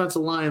to a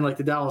defensive line like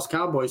the Dallas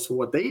Cowboys, to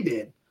what they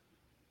did,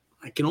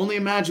 I can only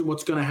imagine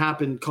what's going to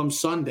happen come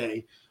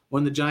Sunday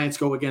when the Giants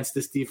go against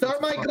this defense.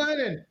 Start Mike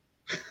Glennon.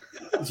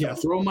 Yeah,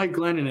 throw Mike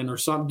Glennon in or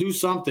do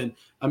something.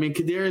 I mean,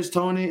 Kadarius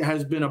Toney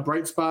has been a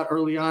bright spot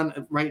early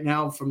on right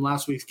now from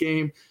last week's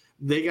game.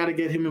 They got to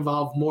get him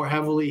involved more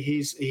heavily.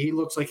 He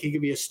looks like he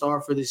could be a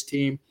star for this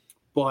team,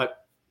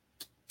 but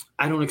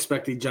I don't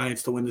expect the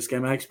Giants to win this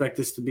game. I expect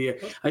this to be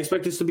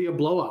a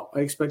blowout. I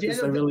expect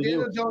this. I really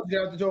do. Jones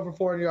got out the door for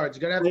 400 yards.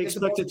 I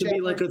expect it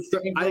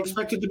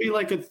to be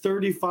like a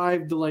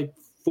 35 to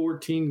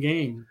 14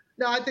 game.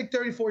 No, I think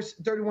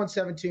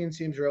 31-17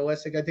 seems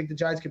realistic. I think the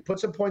Giants can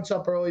put some points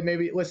up early.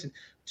 Maybe, listen,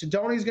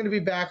 Tadoni's going to be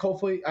back,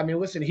 hopefully. I mean,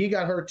 listen, he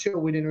got hurt too.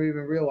 We didn't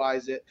even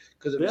realize it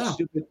because of his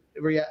stupid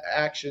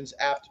reactions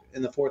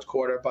in the fourth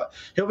quarter. But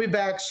he'll be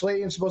back.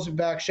 Slayton's supposed to be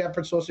back.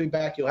 Shepard's supposed to be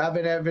back. You'll have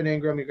Evan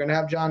Ingram. You're going to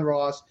have John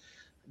Ross.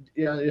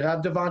 You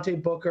have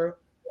Devontae Booker.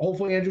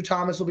 Hopefully Andrew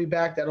Thomas will be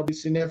back. That'll be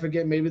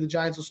significant. Maybe the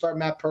Giants will start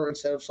Matt Pert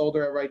instead of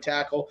Solder at right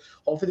tackle.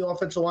 Hopefully the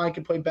offensive line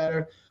can play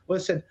better.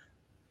 Listen,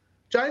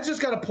 Giants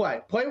just got to play.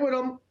 Play with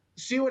them,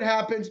 see what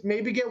happens,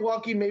 maybe get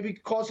lucky, maybe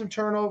cause some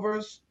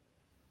turnovers.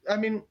 I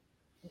mean,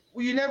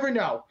 you never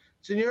know.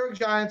 It's the New York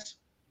Giants.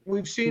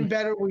 We've seen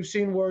better. We've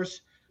seen worse.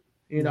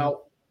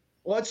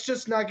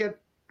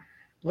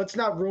 Let's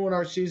not ruin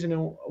our season in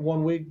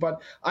 1 week.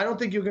 But I don't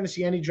think you're going to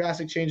see any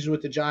drastic changes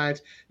with the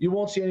Giants. You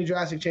won't see any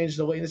drastic changes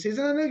late in the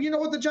season. And you know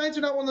what? The Giants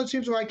are not one of those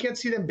teams where I can't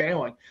see them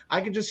bailing.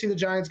 I can just see the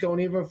Giants going,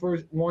 even if we're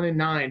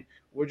 1-9.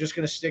 We're just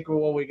going to stick with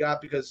what we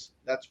got because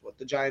that's what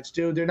the Giants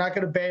do. They're not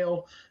going to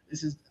bail.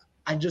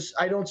 I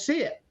don't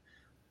see it.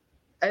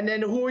 And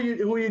then who are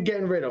you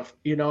getting rid of?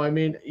 You're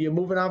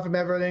moving on from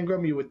Evan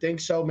Ingram. You would think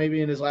so,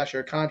 maybe in his last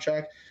year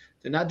contract.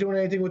 They're not doing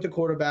anything with the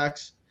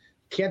quarterbacks.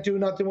 Can't do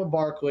nothing with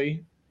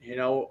Barkley.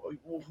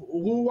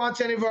 Who wants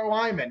any of our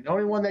linemen? The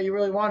only one that you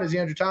really want is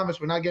Andrew Thomas.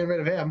 We're not getting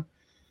rid of him.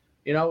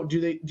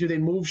 Do they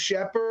move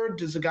Shepard?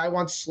 Does the guy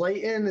want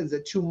Slayton? Is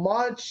it too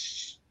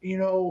much?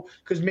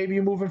 Because maybe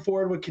you're moving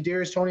forward with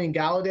Kadarius Toney and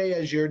Galladay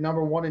as your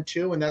number 1 and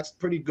 2, and that's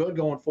pretty good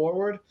going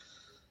forward.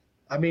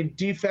 I mean,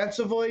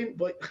 defensively,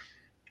 but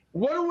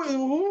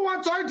who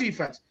wants our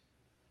defense?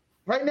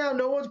 Right now,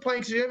 no one's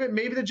playing significant.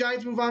 Maybe the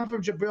Giants move on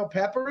from Jabril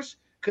Peppers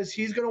because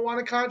he's going to want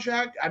a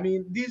contract. I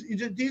mean, these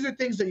are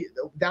things that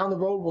down the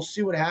road we'll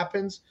see what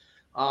happens.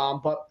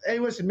 But hey,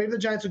 listen, maybe the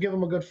Giants will give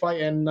them a good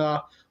fight and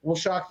we'll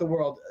shock the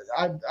world.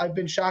 I've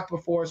been shocked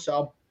before,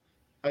 so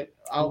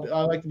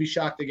I'll like to be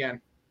shocked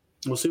again.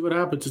 We'll see what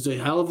happens. It's a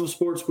hell of a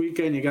sports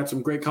weekend. You got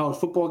some great college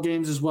football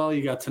games as well.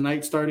 You got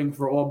tonight starting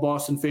for all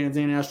Boston fans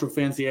and Astro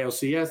fans, the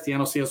ALCS. The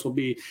NLCS will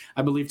be,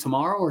 I believe,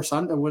 tomorrow or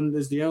Sunday. When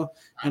is the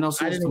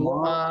NLCS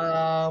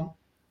tomorrow?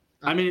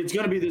 It's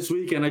going to be this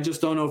weekend. I just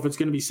don't know if it's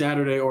going to be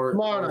Saturday or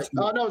tomorrow night.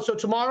 No. So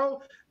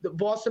tomorrow,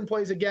 Boston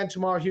plays again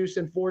tomorrow.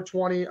 Houston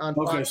 4:20 on.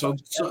 Okay, so the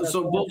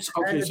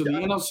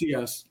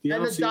NLCS.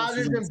 The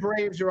Dodgers and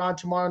Braves are on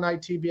tomorrow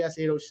night. TBS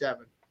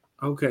 8:07.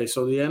 Okay,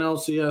 so the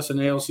NLCS and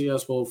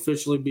ALCS will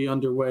officially be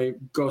underway,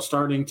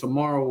 starting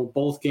tomorrow with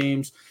both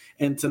games,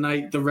 and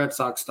tonight the Red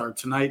Sox start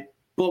tonight.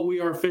 But we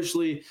are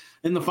officially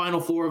in the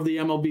Final Four of the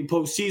MLB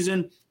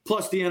postseason,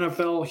 plus the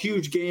NFL.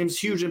 Huge games,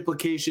 huge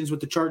implications with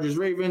the Chargers,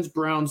 Ravens,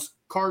 Browns,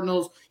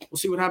 Cardinals. We'll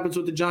see what happens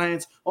with the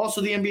Giants. Also,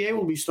 the NBA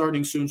will be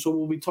starting soon, so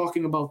we'll be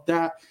talking about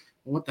that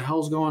and what the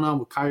hell's going on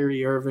with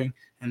Kyrie Irving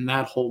and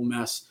that whole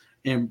mess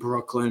in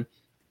Brooklyn.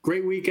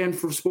 Great weekend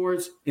for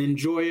sports.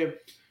 Enjoy it.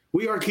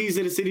 We are Keys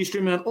to the City,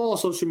 streaming on all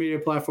social media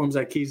platforms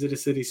at Keys to the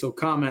City. So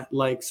comment,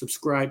 like,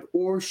 subscribe,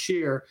 or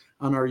share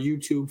on our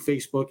YouTube,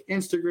 Facebook,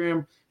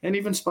 Instagram, and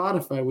even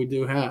Spotify we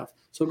do have.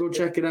 So go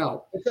check it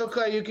out. It's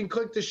okay. You can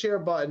click the share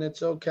button.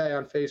 It's okay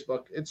on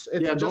Facebook. It's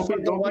yeah. Don't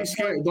be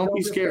scared. Don't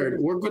be scared.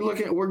 We're good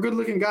looking. We're good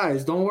looking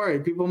guys. Don't worry.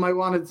 People might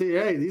want to say,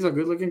 "Hey, these are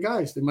good looking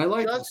guys. They might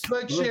like." Just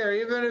click share,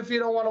 even if you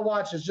don't want to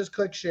watch us. Just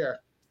click share.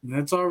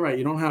 That's all right.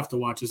 You don't have to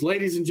watch us,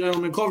 ladies and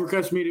gentlemen.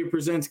 Clovercrest Media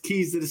presents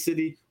Keys to the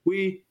City.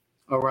 We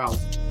are out.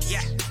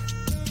 Yeah.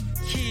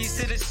 Keys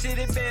to the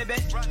city, baby.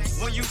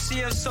 When you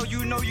see us, so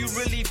you know you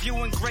really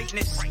viewing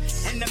greatness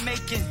in the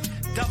making.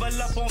 Double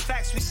up on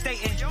facts we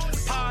stating.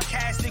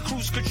 Podcasting,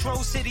 cruise control,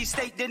 city,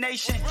 state, the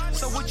nation.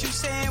 So what you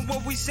saying,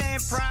 what we saying,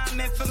 prime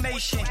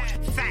information.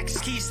 Facts,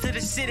 keys to the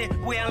city,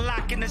 we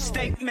unlocking the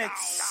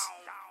statements.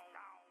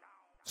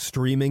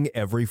 Streaming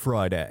every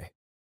Friday.